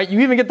bound, right?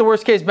 You even get the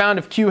worst case bound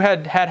if q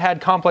had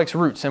complex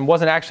roots and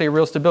wasn't actually a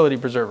real stability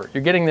preserver.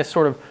 You're getting this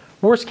sort of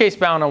worst case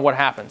bound on what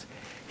happens.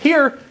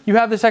 Here, you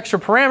have this extra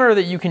parameter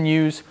that you can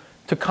use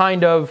to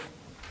kind of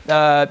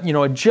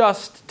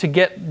adjust to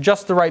get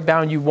just the right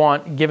bound you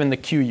want given the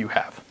Q you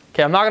have.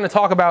 Okay, I'm not going to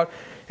talk about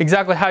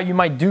exactly how you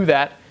might do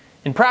that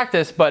in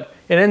practice, but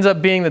it ends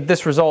up being that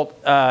this result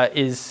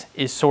is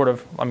sort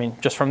of,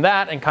 just from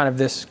that and kind of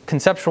this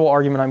conceptual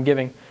argument I'm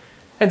giving,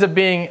 ends up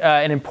being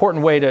an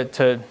important way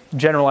to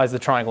generalize the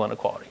triangle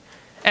inequality.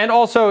 And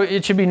also,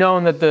 it should be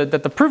known that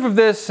the proof of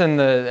this and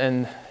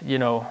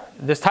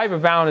this type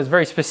of bound is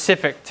very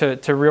specific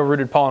to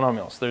real-rooted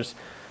polynomials. There's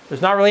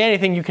not really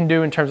anything you can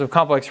do in terms of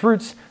complex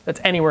roots that's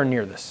anywhere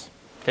near this.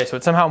 Okay, so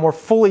it somehow more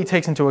fully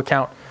takes into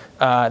account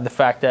the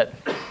fact that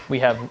we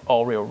have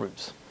all real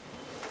roots.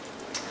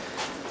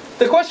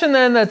 The question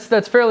then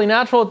that's fairly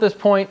natural at this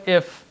point,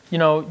 if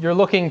you're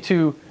looking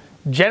to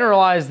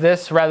generalize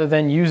this rather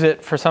than use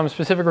it for some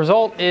specific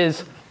result,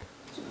 is,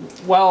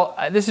 well,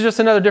 this is just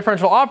another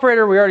differential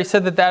operator. We already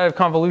said that additive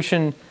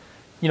convolution,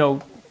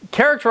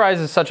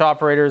 characterizes such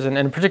operators, and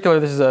in particular,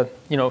 this is a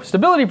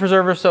stability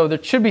preserver, so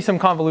there should be some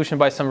convolution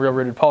by some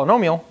real-rooted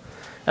polynomial.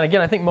 And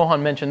again, I think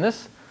Mohan mentioned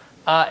this,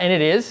 and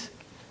it is.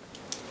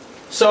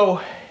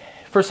 So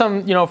for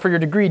for your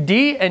degree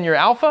D and your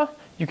alpha,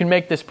 you can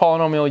make this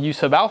polynomial u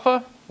sub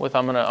alpha, with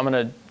I'm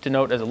gonna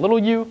denote as a little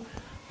u.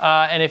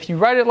 And if you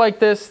write it like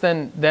this,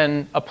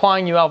 then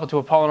applying u alpha to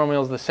a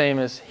polynomial is the same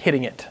as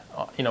hitting it,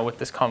 with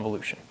this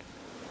convolution.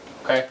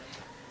 Okay.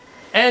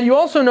 And you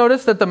also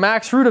notice that the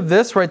max root of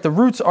this, right, the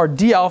roots are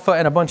d alpha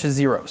and a bunch of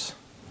zeros.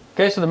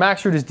 Okay, so the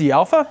max root is d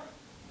alpha.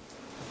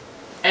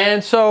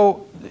 And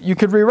so you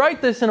could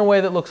rewrite this in a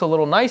way that looks a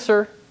little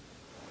nicer.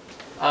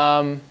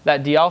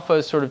 That d alpha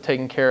is sort of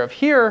taken care of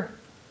here.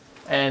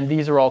 And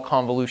these are all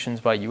convolutions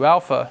by u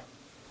alpha.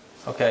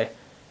 Okay,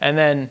 and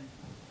then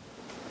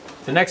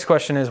the next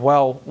question is,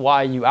 well,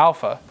 why u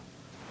alpha?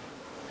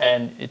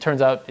 And it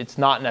turns out it's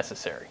not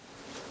necessary.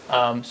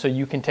 So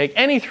you can take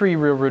any three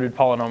real-rooted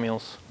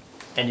polynomials,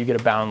 and you get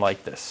a bound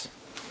like this.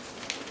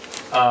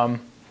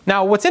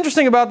 Now, what's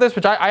interesting about this,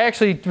 which I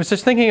actually was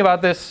just thinking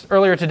about this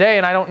earlier today,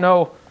 and I don't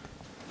know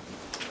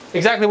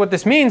exactly what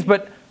this means,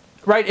 but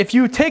right, if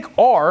you take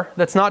R,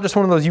 that's not just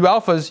one of those u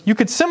alphas, you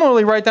could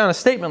similarly write down a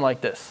statement like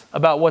this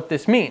about what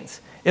this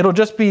means. It'll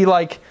just be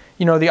like,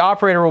 the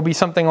operator will be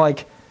something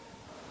like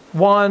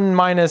 1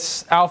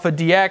 minus alpha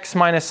dx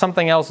minus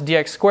something else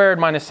dx squared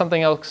minus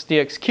something else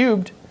dx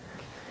cubed.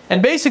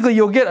 And basically,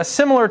 you'll get a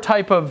similar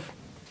type of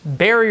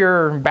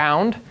barrier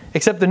bound,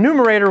 except the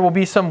numerator will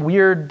be some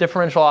weird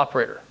differential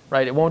operator,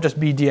 right? It won't just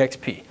be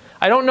dxp.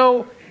 I don't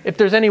know if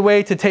there's any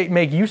way to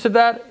make use of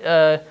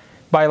that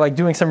by like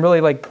doing some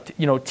really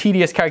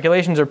tedious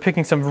calculations or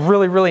picking some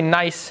really, really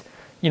nice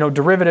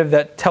derivative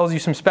that tells you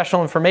some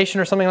special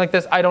information or something like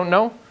this. I don't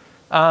know,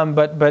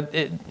 but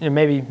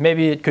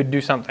maybe it could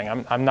do something.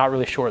 I'm not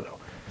really sure though.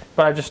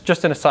 But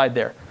just an aside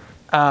there.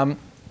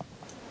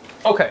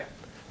 Okay,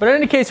 but in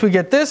any case, we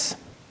get this.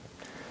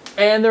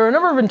 And there are a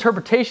number of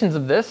interpretations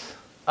of this.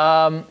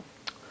 One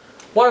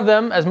of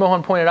them, as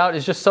Mohan pointed out,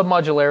 is just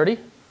submodularity.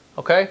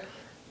 Okay,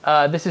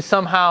 this is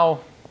somehow,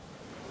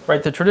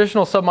 right, the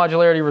traditional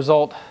submodularity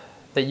result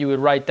that you would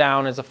write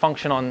down as a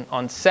function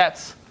on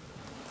sets.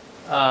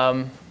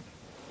 Let's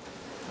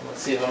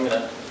see if I'm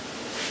gonna.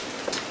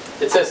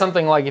 It says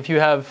something like if you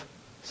have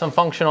some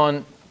function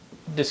on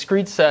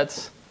discrete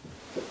sets,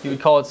 you would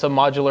call it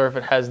submodular if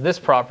it has this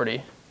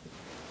property.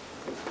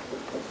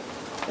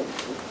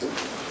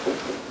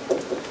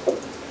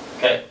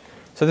 Okay,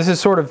 so this is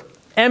sort of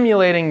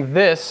emulating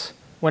this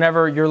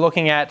whenever you're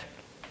looking at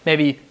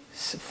maybe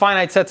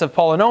finite sets of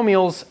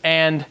polynomials,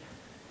 and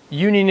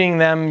unioning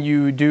them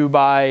you do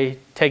by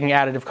taking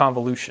additive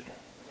convolution,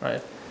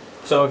 right?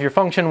 So if your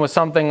function was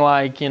something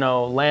like,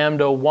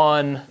 lambda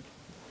 1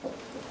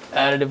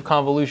 additive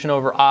convolution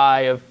over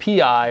I of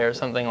pi or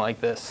something like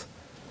this,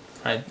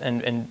 right?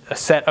 And a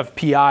set of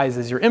pi's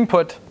is your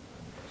input,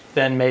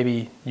 then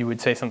maybe you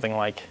would say something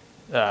like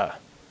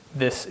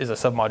this is a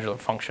submodular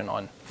function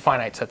on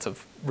finite sets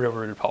of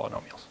real-rooted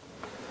polynomials.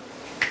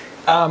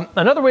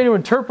 Another way to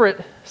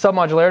interpret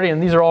submodularity,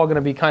 and these are all going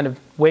to be kind of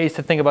ways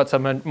to think about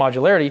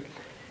submodularity,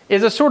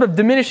 is a sort of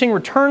diminishing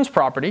returns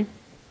property.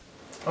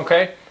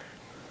 Okay.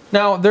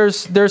 Now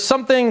there's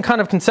something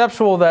kind of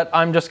conceptual that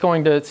I'm just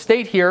going to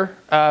state here,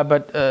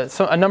 but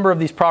a number of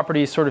these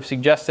properties sort of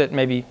suggest it,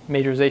 maybe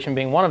majorization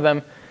being one of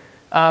them.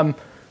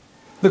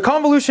 The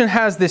convolution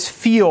has this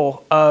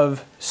feel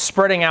of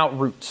spreading out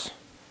roots,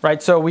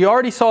 right? So we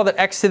already saw that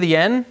x to the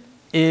n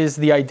is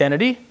the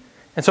identity.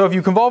 And so if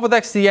you convolve with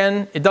x to the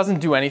n, it doesn't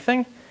do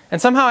anything.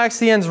 And somehow x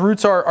to the n's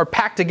roots are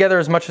packed together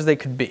as much as they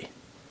could be.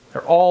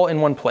 They're all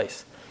in one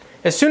place.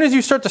 As soon as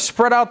you start to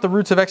spread out the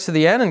roots of x to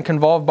the n and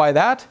convolve by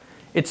that,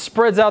 it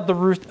spreads out the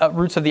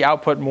roots of the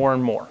output more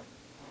and more.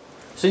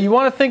 So you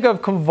want to think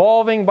of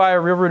convolving by a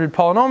real-rooted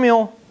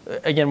polynomial,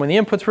 again, when the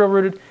input's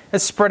real-rooted,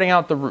 as spreading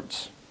out the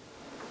roots.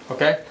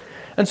 Okay?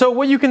 And so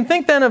what you can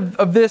think then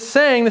of this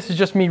saying, this is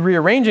just me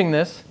rearranging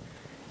this,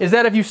 is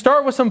that if you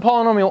start with some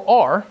polynomial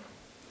r,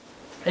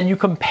 and you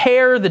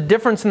compare the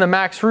difference in the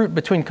max root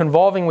between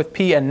convolving with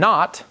p and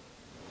not,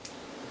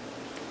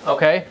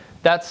 Okay,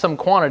 that's some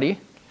quantity.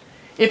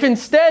 If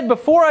instead,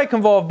 before I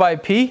convolve by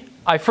p,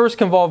 I first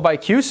convolve by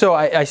q, so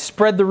I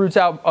spread the roots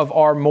out of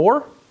r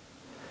more,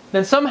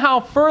 then somehow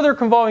further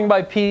convolving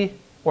by p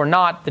or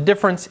not, the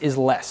difference is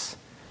less.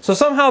 So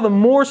somehow the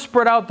more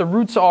spread out the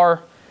roots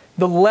are,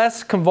 the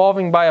less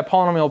convolving by a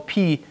polynomial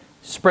p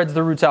spreads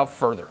the roots out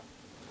further.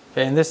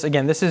 Okay, and this,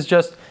 again, this is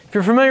just, if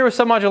you're familiar with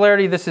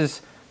submodularity, this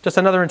is just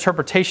another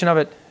interpretation of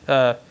it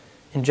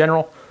in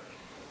general.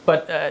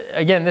 But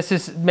again, this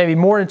is maybe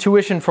more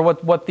intuition for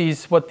what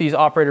these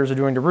operators are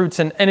doing to roots,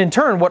 and in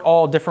turn, what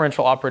all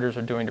differential operators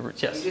are doing to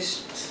roots. Yes? Are you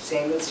just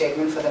saying the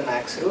statement for the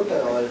max root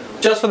or all?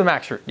 Just for the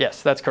max root,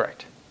 yes, that's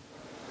correct.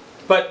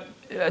 But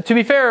to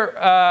be fair,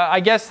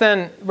 I guess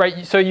then,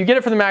 right, so you get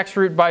it for the max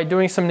root by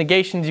doing some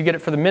negations, you get it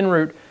for the min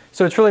root,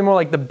 so it's really more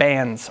like the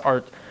bands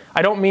are,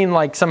 I don't mean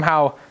like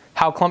somehow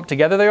how clumped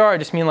together they are, I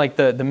just mean like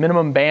the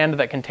minimum band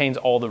that contains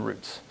all the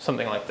roots,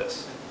 something like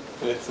this.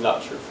 And it's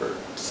not true for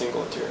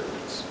single interior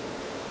roots.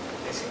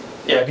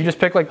 Yeah, if you just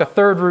pick like the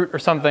third root or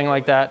something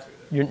like that,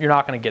 you're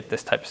not going to get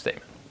this type of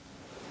statement.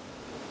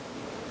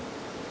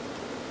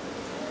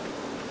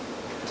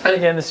 And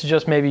again, this is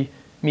just maybe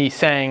me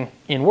saying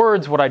in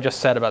words what I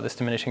just said about this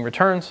diminishing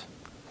returns.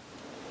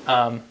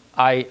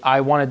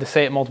 I wanted to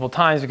say it multiple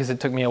times because it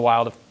took me a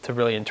while to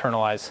really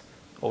internalize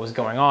what was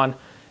going on.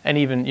 And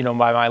even, you know,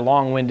 by my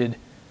long-winded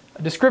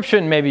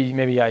description,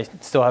 maybe I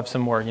still have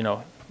some more, you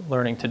know,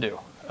 learning to do.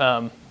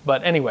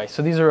 But anyway,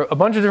 so these are a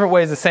bunch of different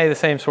ways to say the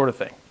same sort of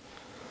thing.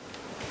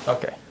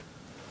 Okay.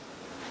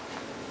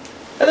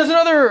 And there's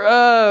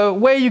another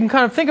way you can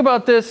kind of think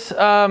about this,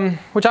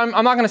 which I'm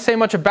not going to say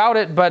much about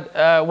it, but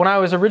when I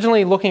was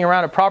originally looking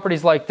around at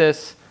properties like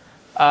this,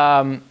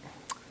 I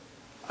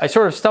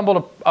sort of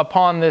stumbled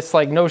upon this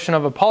like notion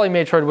of a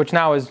polymatroid, which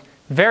now is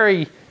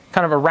very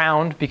kind of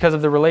around because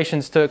of the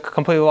relations to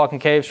completely log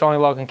concave, strongly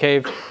log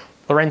concave,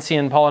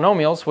 Lorentzian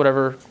polynomials,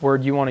 whatever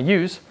word you want to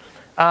use.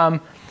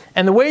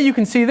 And the way you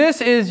can see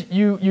this is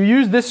you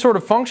use this sort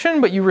of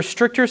function, but you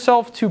restrict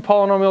yourself to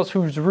polynomials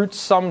whose roots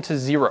sum to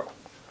 0.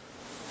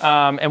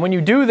 And when you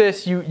do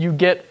this, you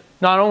get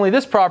not only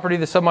this property,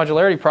 the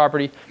submodularity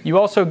property, you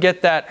also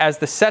get that as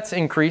the sets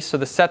increase, so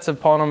the sets of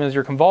polynomials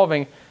you're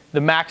convolving, the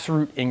max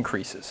root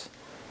increases.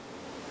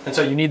 And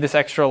so you need this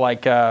extra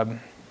like,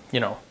 you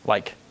know,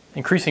 like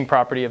increasing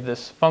property of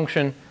this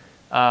function.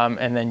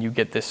 And then you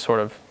get this sort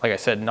of, like I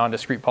said,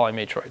 non-discrete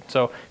polymatroid.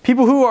 So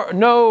people who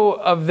know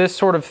of this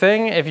sort of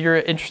thing, if you're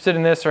interested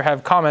in this or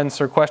have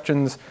comments or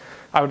questions,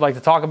 I would like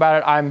to talk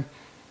about it.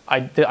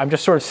 I'm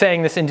just sort of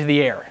saying this into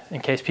the air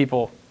in case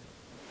people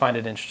find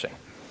it interesting.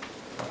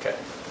 Okay.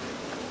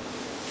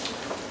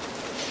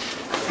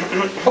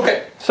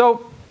 Okay.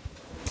 So,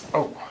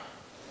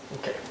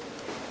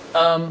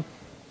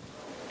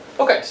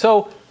 okay.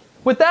 So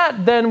with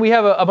that, then we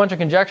have a bunch of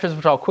conjectures,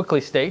 which I'll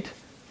quickly state.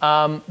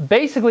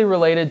 Basically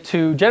related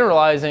to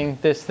generalizing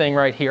this thing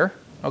right here,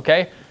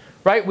 okay?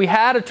 Right, we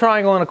had a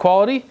triangle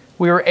inequality.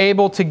 We were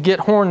able to get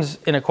Horn's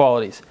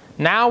inequalities.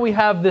 Now we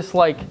have this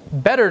like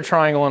better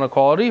triangle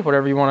inequality,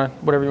 whatever you want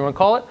to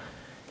call it.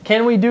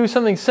 Can we do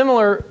something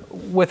similar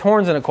with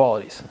Horn's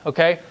inequalities,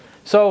 okay?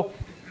 So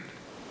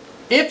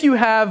if you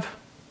have,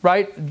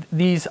 right,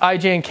 these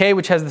ij and k,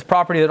 which has this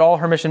property that all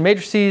Hermitian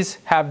matrices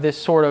have this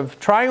sort of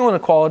triangle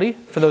inequality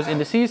for those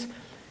indices,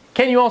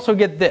 can you also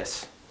get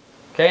this?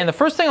 Okay, and the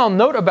first thing I'll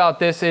note about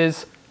this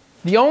is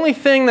the only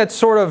thing that's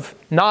sort of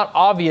not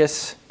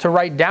obvious to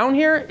write down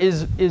here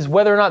is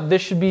whether or not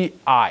this should be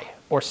I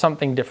or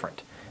something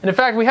different. And in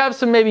fact, we have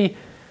some maybe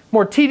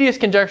more tedious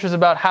conjectures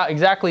about how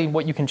exactly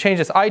what you can change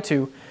this I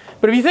to.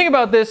 But if you think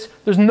about this,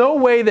 there's no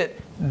way that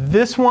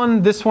this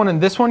one,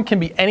 and this one can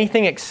be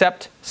anything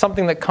except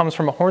something that comes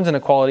from a Horn's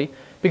inequality.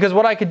 Because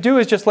what I could do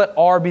is just let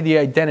R be the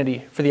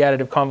identity for the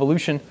additive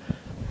convolution.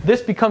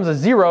 This becomes a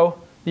 0,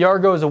 the R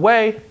goes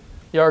away,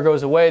 the R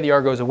goes away, the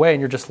R goes away,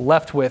 and you're just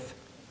left with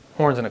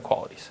Horn's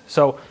inequalities.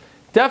 So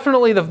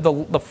definitely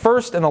the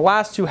first and the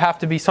last two have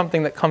to be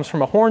something that comes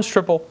from a Horn's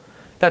triple.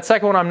 That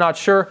second one I'm not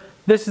sure.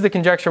 This is the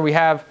conjecture we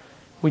have.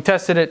 We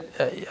tested it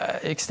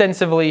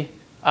extensively,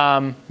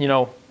 you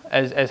know,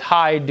 as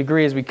high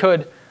degree as we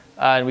could,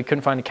 and we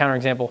couldn't find a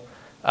counterexample.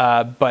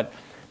 But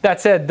that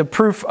said, the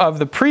proof of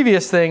the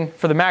previous thing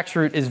for the max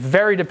root is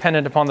very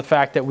dependent upon the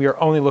fact that we are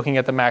only looking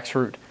at the max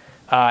root.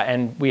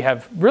 And we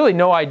have really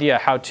no idea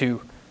how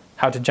to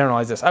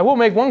generalize this. I will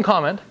make one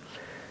comment.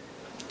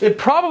 It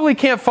probably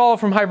can't follow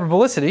from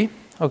hyperbolicity,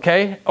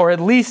 okay? Or at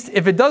least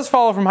if it does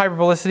follow from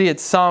hyperbolicity,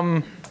 it's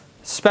some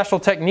special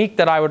technique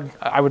that I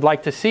would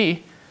like to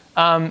see,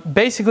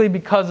 basically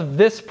because of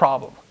this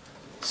problem.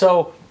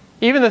 So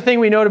even the thing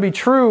we know to be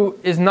true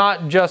is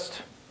not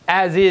just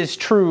as is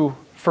true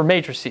for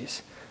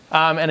matrices.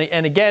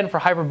 And again, for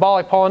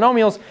hyperbolic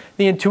polynomials,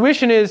 the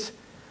intuition is,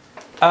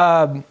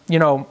 you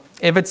know,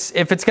 if it's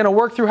going to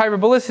work through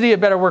hyperbolicity, it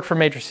better work for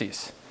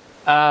matrices.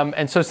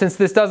 And so since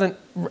this doesn't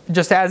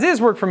just as is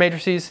work for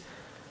matrices,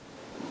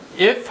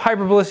 if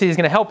hyperbolicity is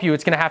going to help you,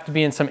 it's going to have to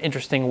be in some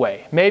interesting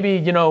way. Maybe,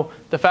 you know,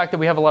 the fact that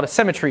we have a lot of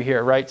symmetry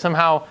here, right?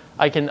 Somehow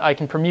I can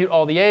permute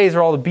all the A's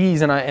or all the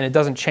B's and it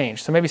doesn't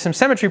change. So maybe some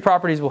symmetry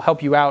properties will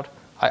help you out.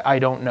 I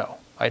don't know.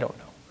 I don't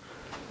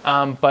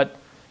know. But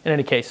in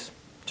any case,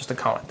 just a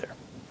comment there.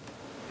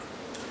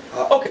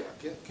 Okay.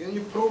 Can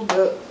you prove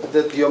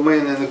that your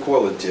main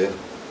inequality,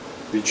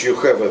 which you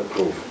have a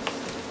proof?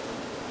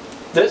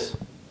 This?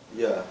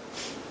 Yeah.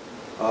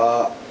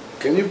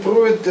 Can you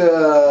prove it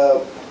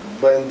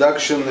by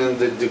induction in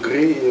the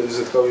degree? Is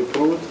it how you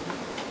prove it?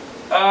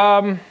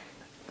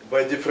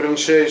 By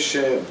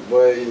differentiation,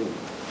 by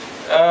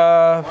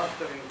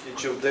factoring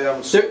each of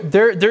them.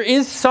 There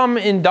is some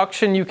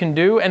induction you can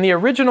do, and the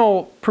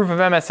original proof of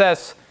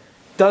MSS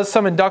does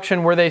some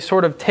induction where they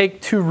sort of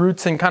take two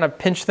roots and kind of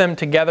pinch them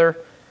together,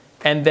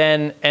 and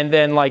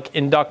then like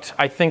induct,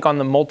 I think, on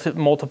the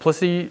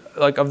multiplicity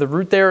like of the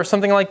root there or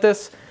something like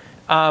this.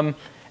 And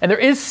there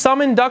is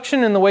some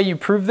induction in the way you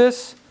prove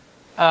this,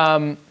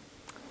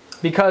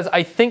 because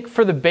I think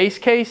for the base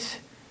case,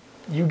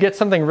 you get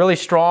something really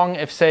strong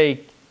if,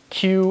 say,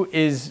 Q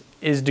is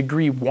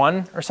degree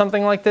 1 or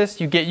something like this.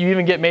 You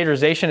even get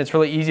majorization. It's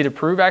really easy to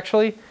prove,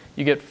 actually.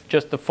 You get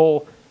just the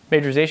full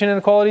majorization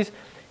inequalities.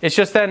 It's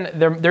just then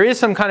there is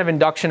some kind of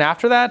induction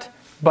after that,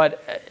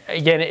 but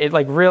again, it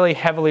like really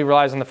heavily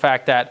relies on the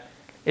fact that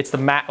it's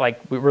like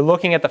we're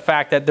looking at the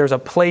fact that there's a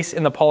place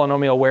in the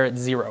polynomial where it's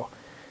 0,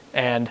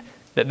 and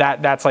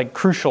that's like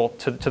crucial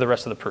to the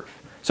rest of the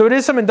proof. So it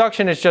is some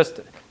induction. It's just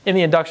in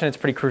the induction, it's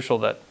pretty crucial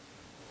that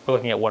we're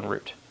looking at one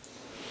root.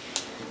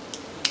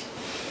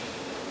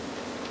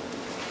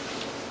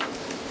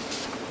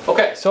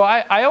 Okay, so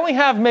I only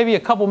have maybe a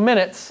couple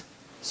minutes,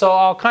 so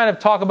I'll kind of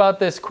talk about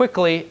this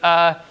quickly.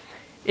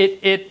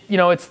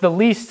 It's the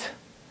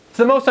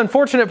most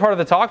unfortunate part of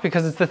the talk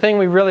because it's the thing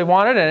we really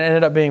wanted and it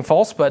ended up being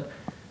false, but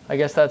I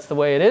guess that's the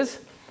way it is.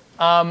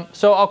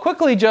 So I'll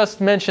quickly just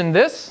mention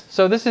this.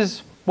 So this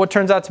is what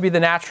turns out to be the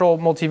natural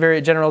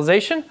multivariate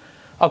generalization.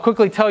 I'll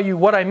quickly tell you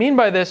what I mean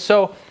by this.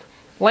 So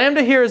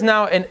lambda here is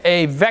now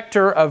a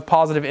vector of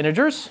positive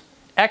integers.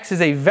 X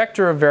is a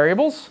vector of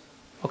variables,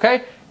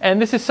 okay?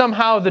 And this is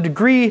somehow the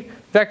degree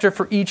vector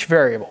for each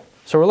variable.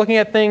 So we're looking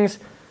at things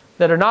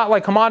that are not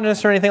like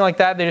homogeneous or anything like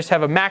that. They just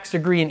have a max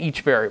degree in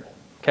each variable,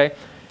 okay?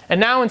 And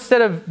now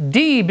instead of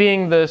D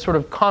being the sort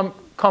of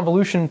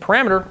convolution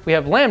parameter, we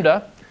have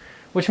lambda,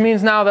 which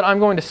means now that I'm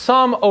going to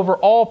sum over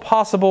all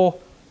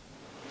possible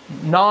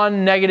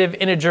non-negative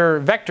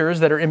integer vectors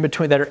that are in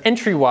between, that are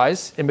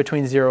entry-wise in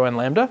between 0 and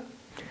lambda.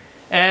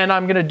 And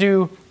I'm going to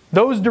do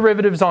those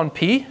derivatives on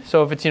P.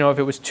 So if it's, if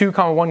it was 2,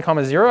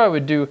 1, 0, I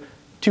would do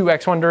 2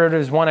 x1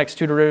 derivatives, 1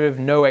 x2 derivative,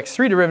 no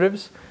x3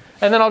 derivatives.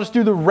 And then I'll just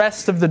do the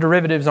rest of the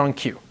derivatives on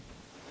Q.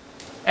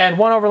 And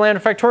 1 over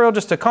lambda factorial,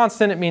 just a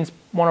constant, it means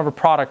 1 over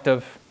product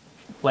of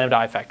lambda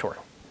I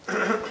factorial.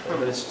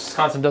 This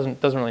constant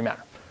doesn't really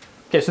matter.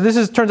 Okay, so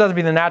this turns out to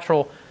be the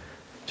natural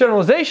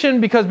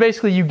generalization because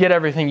basically you get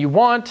everything you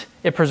want.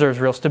 It preserves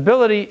real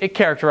stability. It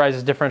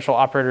characterizes differential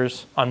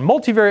operators on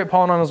multivariate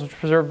polynomials which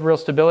preserve real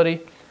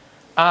stability.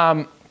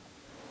 And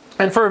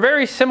for a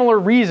very similar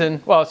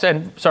reason,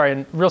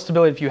 and real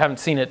stability, if you haven't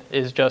seen it,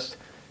 is just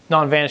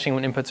non-vanishing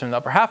when inputs are in the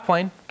upper half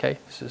plane. Okay,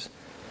 this is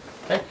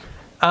okay.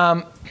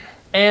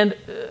 And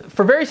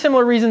for very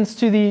similar reasons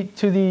to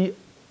the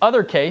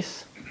other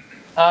case,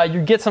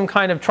 you get some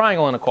kind of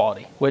triangle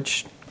inequality,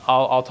 which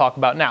I'll talk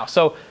about now.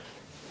 So,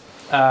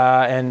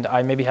 and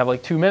I maybe have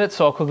like 2 minutes,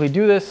 so I'll quickly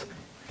do this.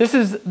 This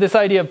is this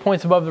idea of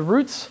points above the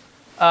roots.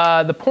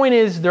 The point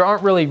is there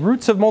aren't really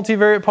roots of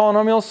multivariate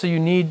polynomials, so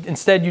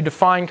instead you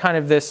define kind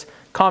of this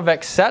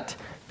convex set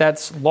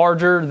that's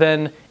larger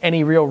than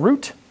any real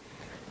root.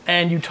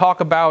 And you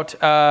talk about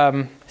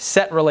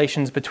set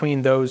relations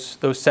between those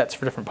sets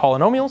for different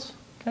polynomials.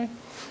 Okay?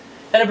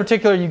 And in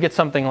particular, you get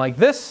something like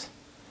this,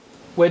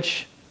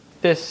 which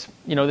this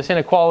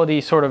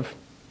inequality sort of,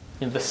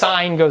 the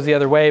sign goes the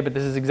other way, but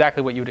this is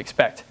exactly what you would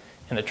expect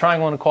in the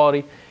triangle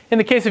inequality. In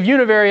the case of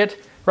univariate,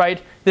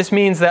 right, this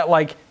means that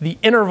like the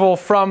interval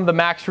from the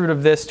max root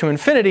of this to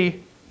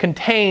infinity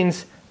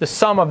contains the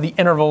sum of the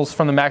intervals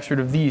from the max root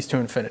of these to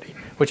infinity,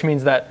 which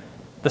means that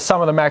the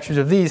sum of the max roots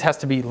of these has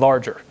to be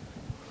larger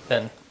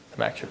than the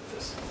max root of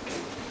this.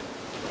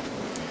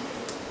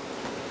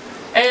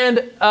 And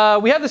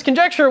we have this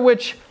conjecture,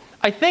 which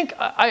I think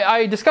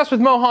I discussed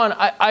with Mohan.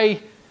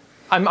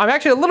 I'm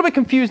actually a little bit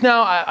confused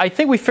now. I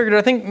think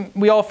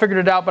we all figured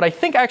it out, but I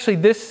think actually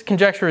this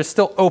conjecture is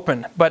still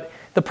open. But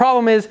the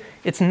problem is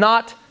it's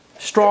not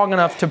strong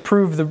enough to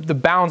prove the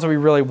bounds that we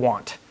really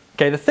want.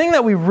 Okay, the thing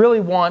that we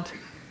really want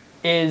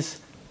is,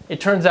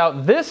 it turns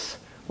out this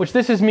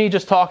is me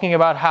just talking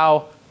about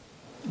how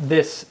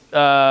this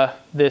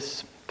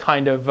is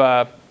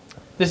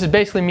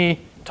basically me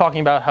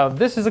talking about how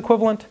this is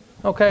equivalent.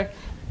 Okay,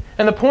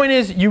 and the point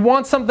is you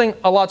want something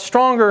a lot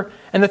stronger,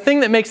 and the thing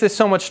that makes this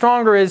so much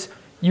stronger is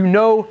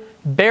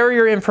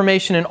barrier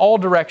information in all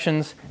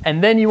directions,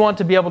 and then you want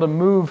to be able to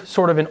move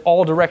sort of in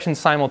all directions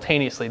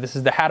simultaneously. This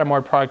is the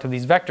Hadamard product of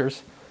these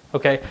vectors.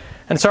 Okay,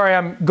 and sorry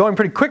I'm going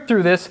pretty quick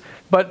through this,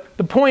 but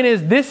the point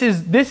is this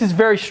is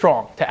very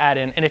strong to add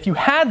in, and if you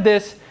had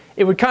this,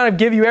 it would kind of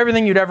give you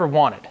everything you'd ever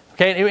wanted.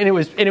 Okay, and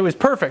it was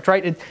perfect,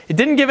 right? It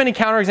didn't give any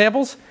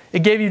counterexamples.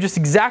 It gave you just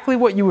exactly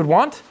what you would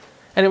want,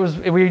 and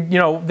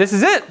this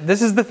is it.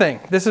 This is the thing.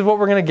 This is what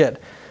we're going to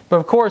get. But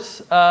of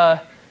course,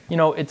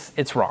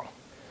 it's wrong.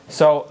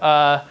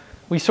 So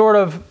we sort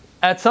of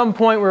at some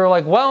point we were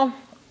like, well,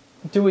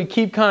 do we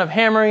keep kind of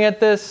hammering at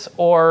this,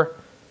 or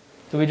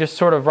do we just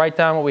sort of write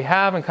down what we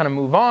have and kind of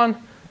move on?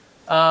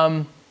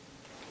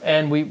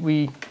 And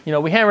we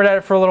hammered at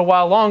it for a little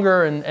while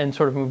longer and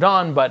sort of moved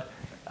on. But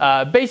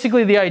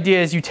basically, the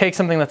idea is you take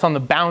something that's on the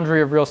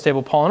boundary of real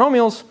stable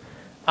polynomials,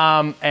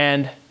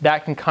 and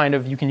that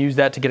you can use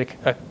that to get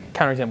a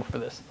counterexample for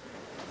this.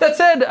 That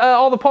said,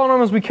 all the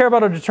polynomials we care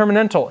about are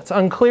determinantal. It's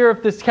unclear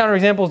if this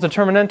counterexample is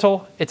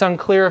determinantal. It's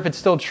unclear if it's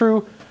still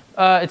true.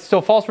 It's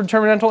still false for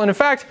determinantal. And in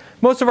fact,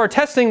 most of our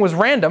testing was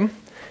random.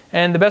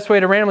 And the best way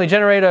to randomly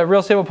generate a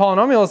real stable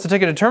polynomial is to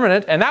take a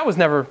determinant, and that was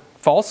never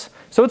false.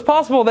 So it's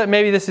possible that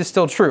maybe this is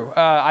still true,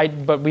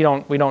 but we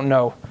don't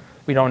know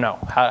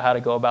how to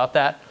go about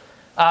that.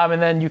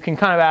 And then you can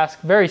kind of ask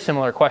very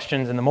similar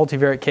questions in the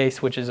multivariate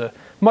case, which is a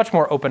much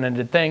more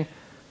open-ended thing.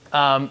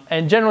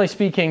 And generally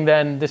speaking,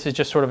 then this is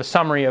just sort of a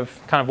summary of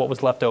kind of what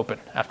was left open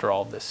after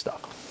all of this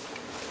stuff.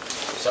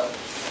 So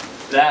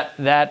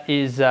that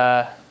is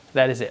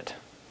it.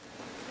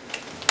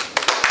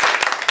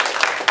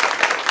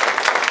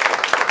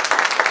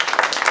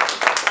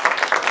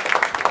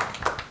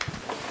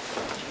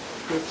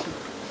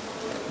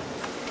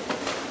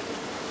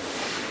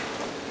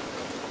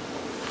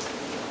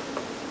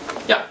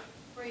 Yeah.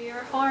 For your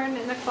Horn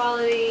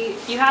inequality,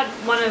 you had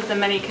one of the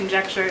many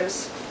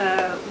conjectures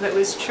that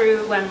was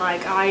true when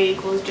like I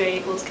equals j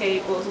equals k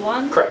equals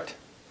 1. Correct.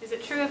 Is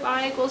it true if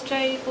I equals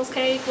j equals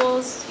k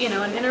equals,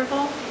 an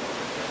interval?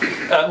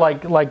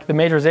 Like the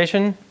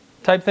majorization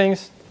type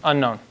things,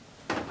 unknown.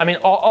 I mean,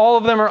 all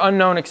of them are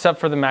unknown except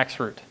for the max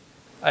root.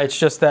 It's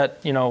just that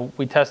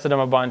we tested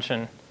them a bunch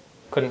and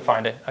couldn't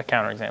find a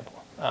counterexample.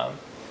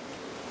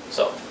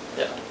 So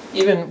yeah,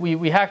 even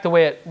we hacked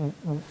away at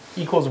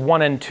equals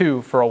 1 and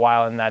 2 for a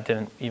while, and that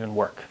didn't even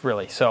work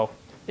really. So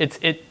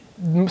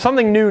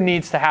something new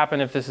needs to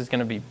happen if this is going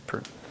to be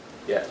proved.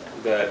 Yeah,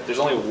 there's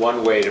only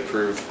one way to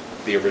prove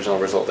the original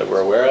result that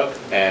we're aware of,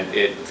 and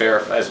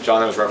as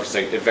John was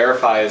referencing, it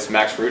verifies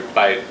max root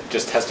by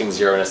just testing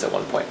zeroness at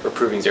one point, or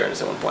proving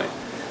zeroness at one point.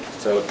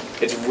 So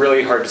it's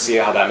really hard to see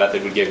how that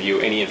method would give you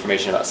any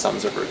information about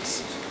sums of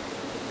roots,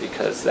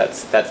 because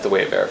that's the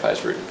way it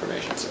verifies root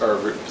information, or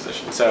root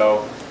position.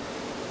 So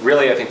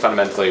really, I think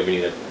fundamentally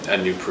we need a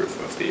new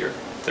proof of the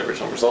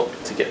original result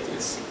to get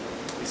these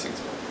things.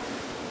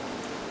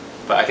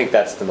 But I think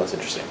that's the most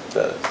interesting,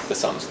 the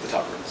sums of the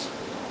top roots.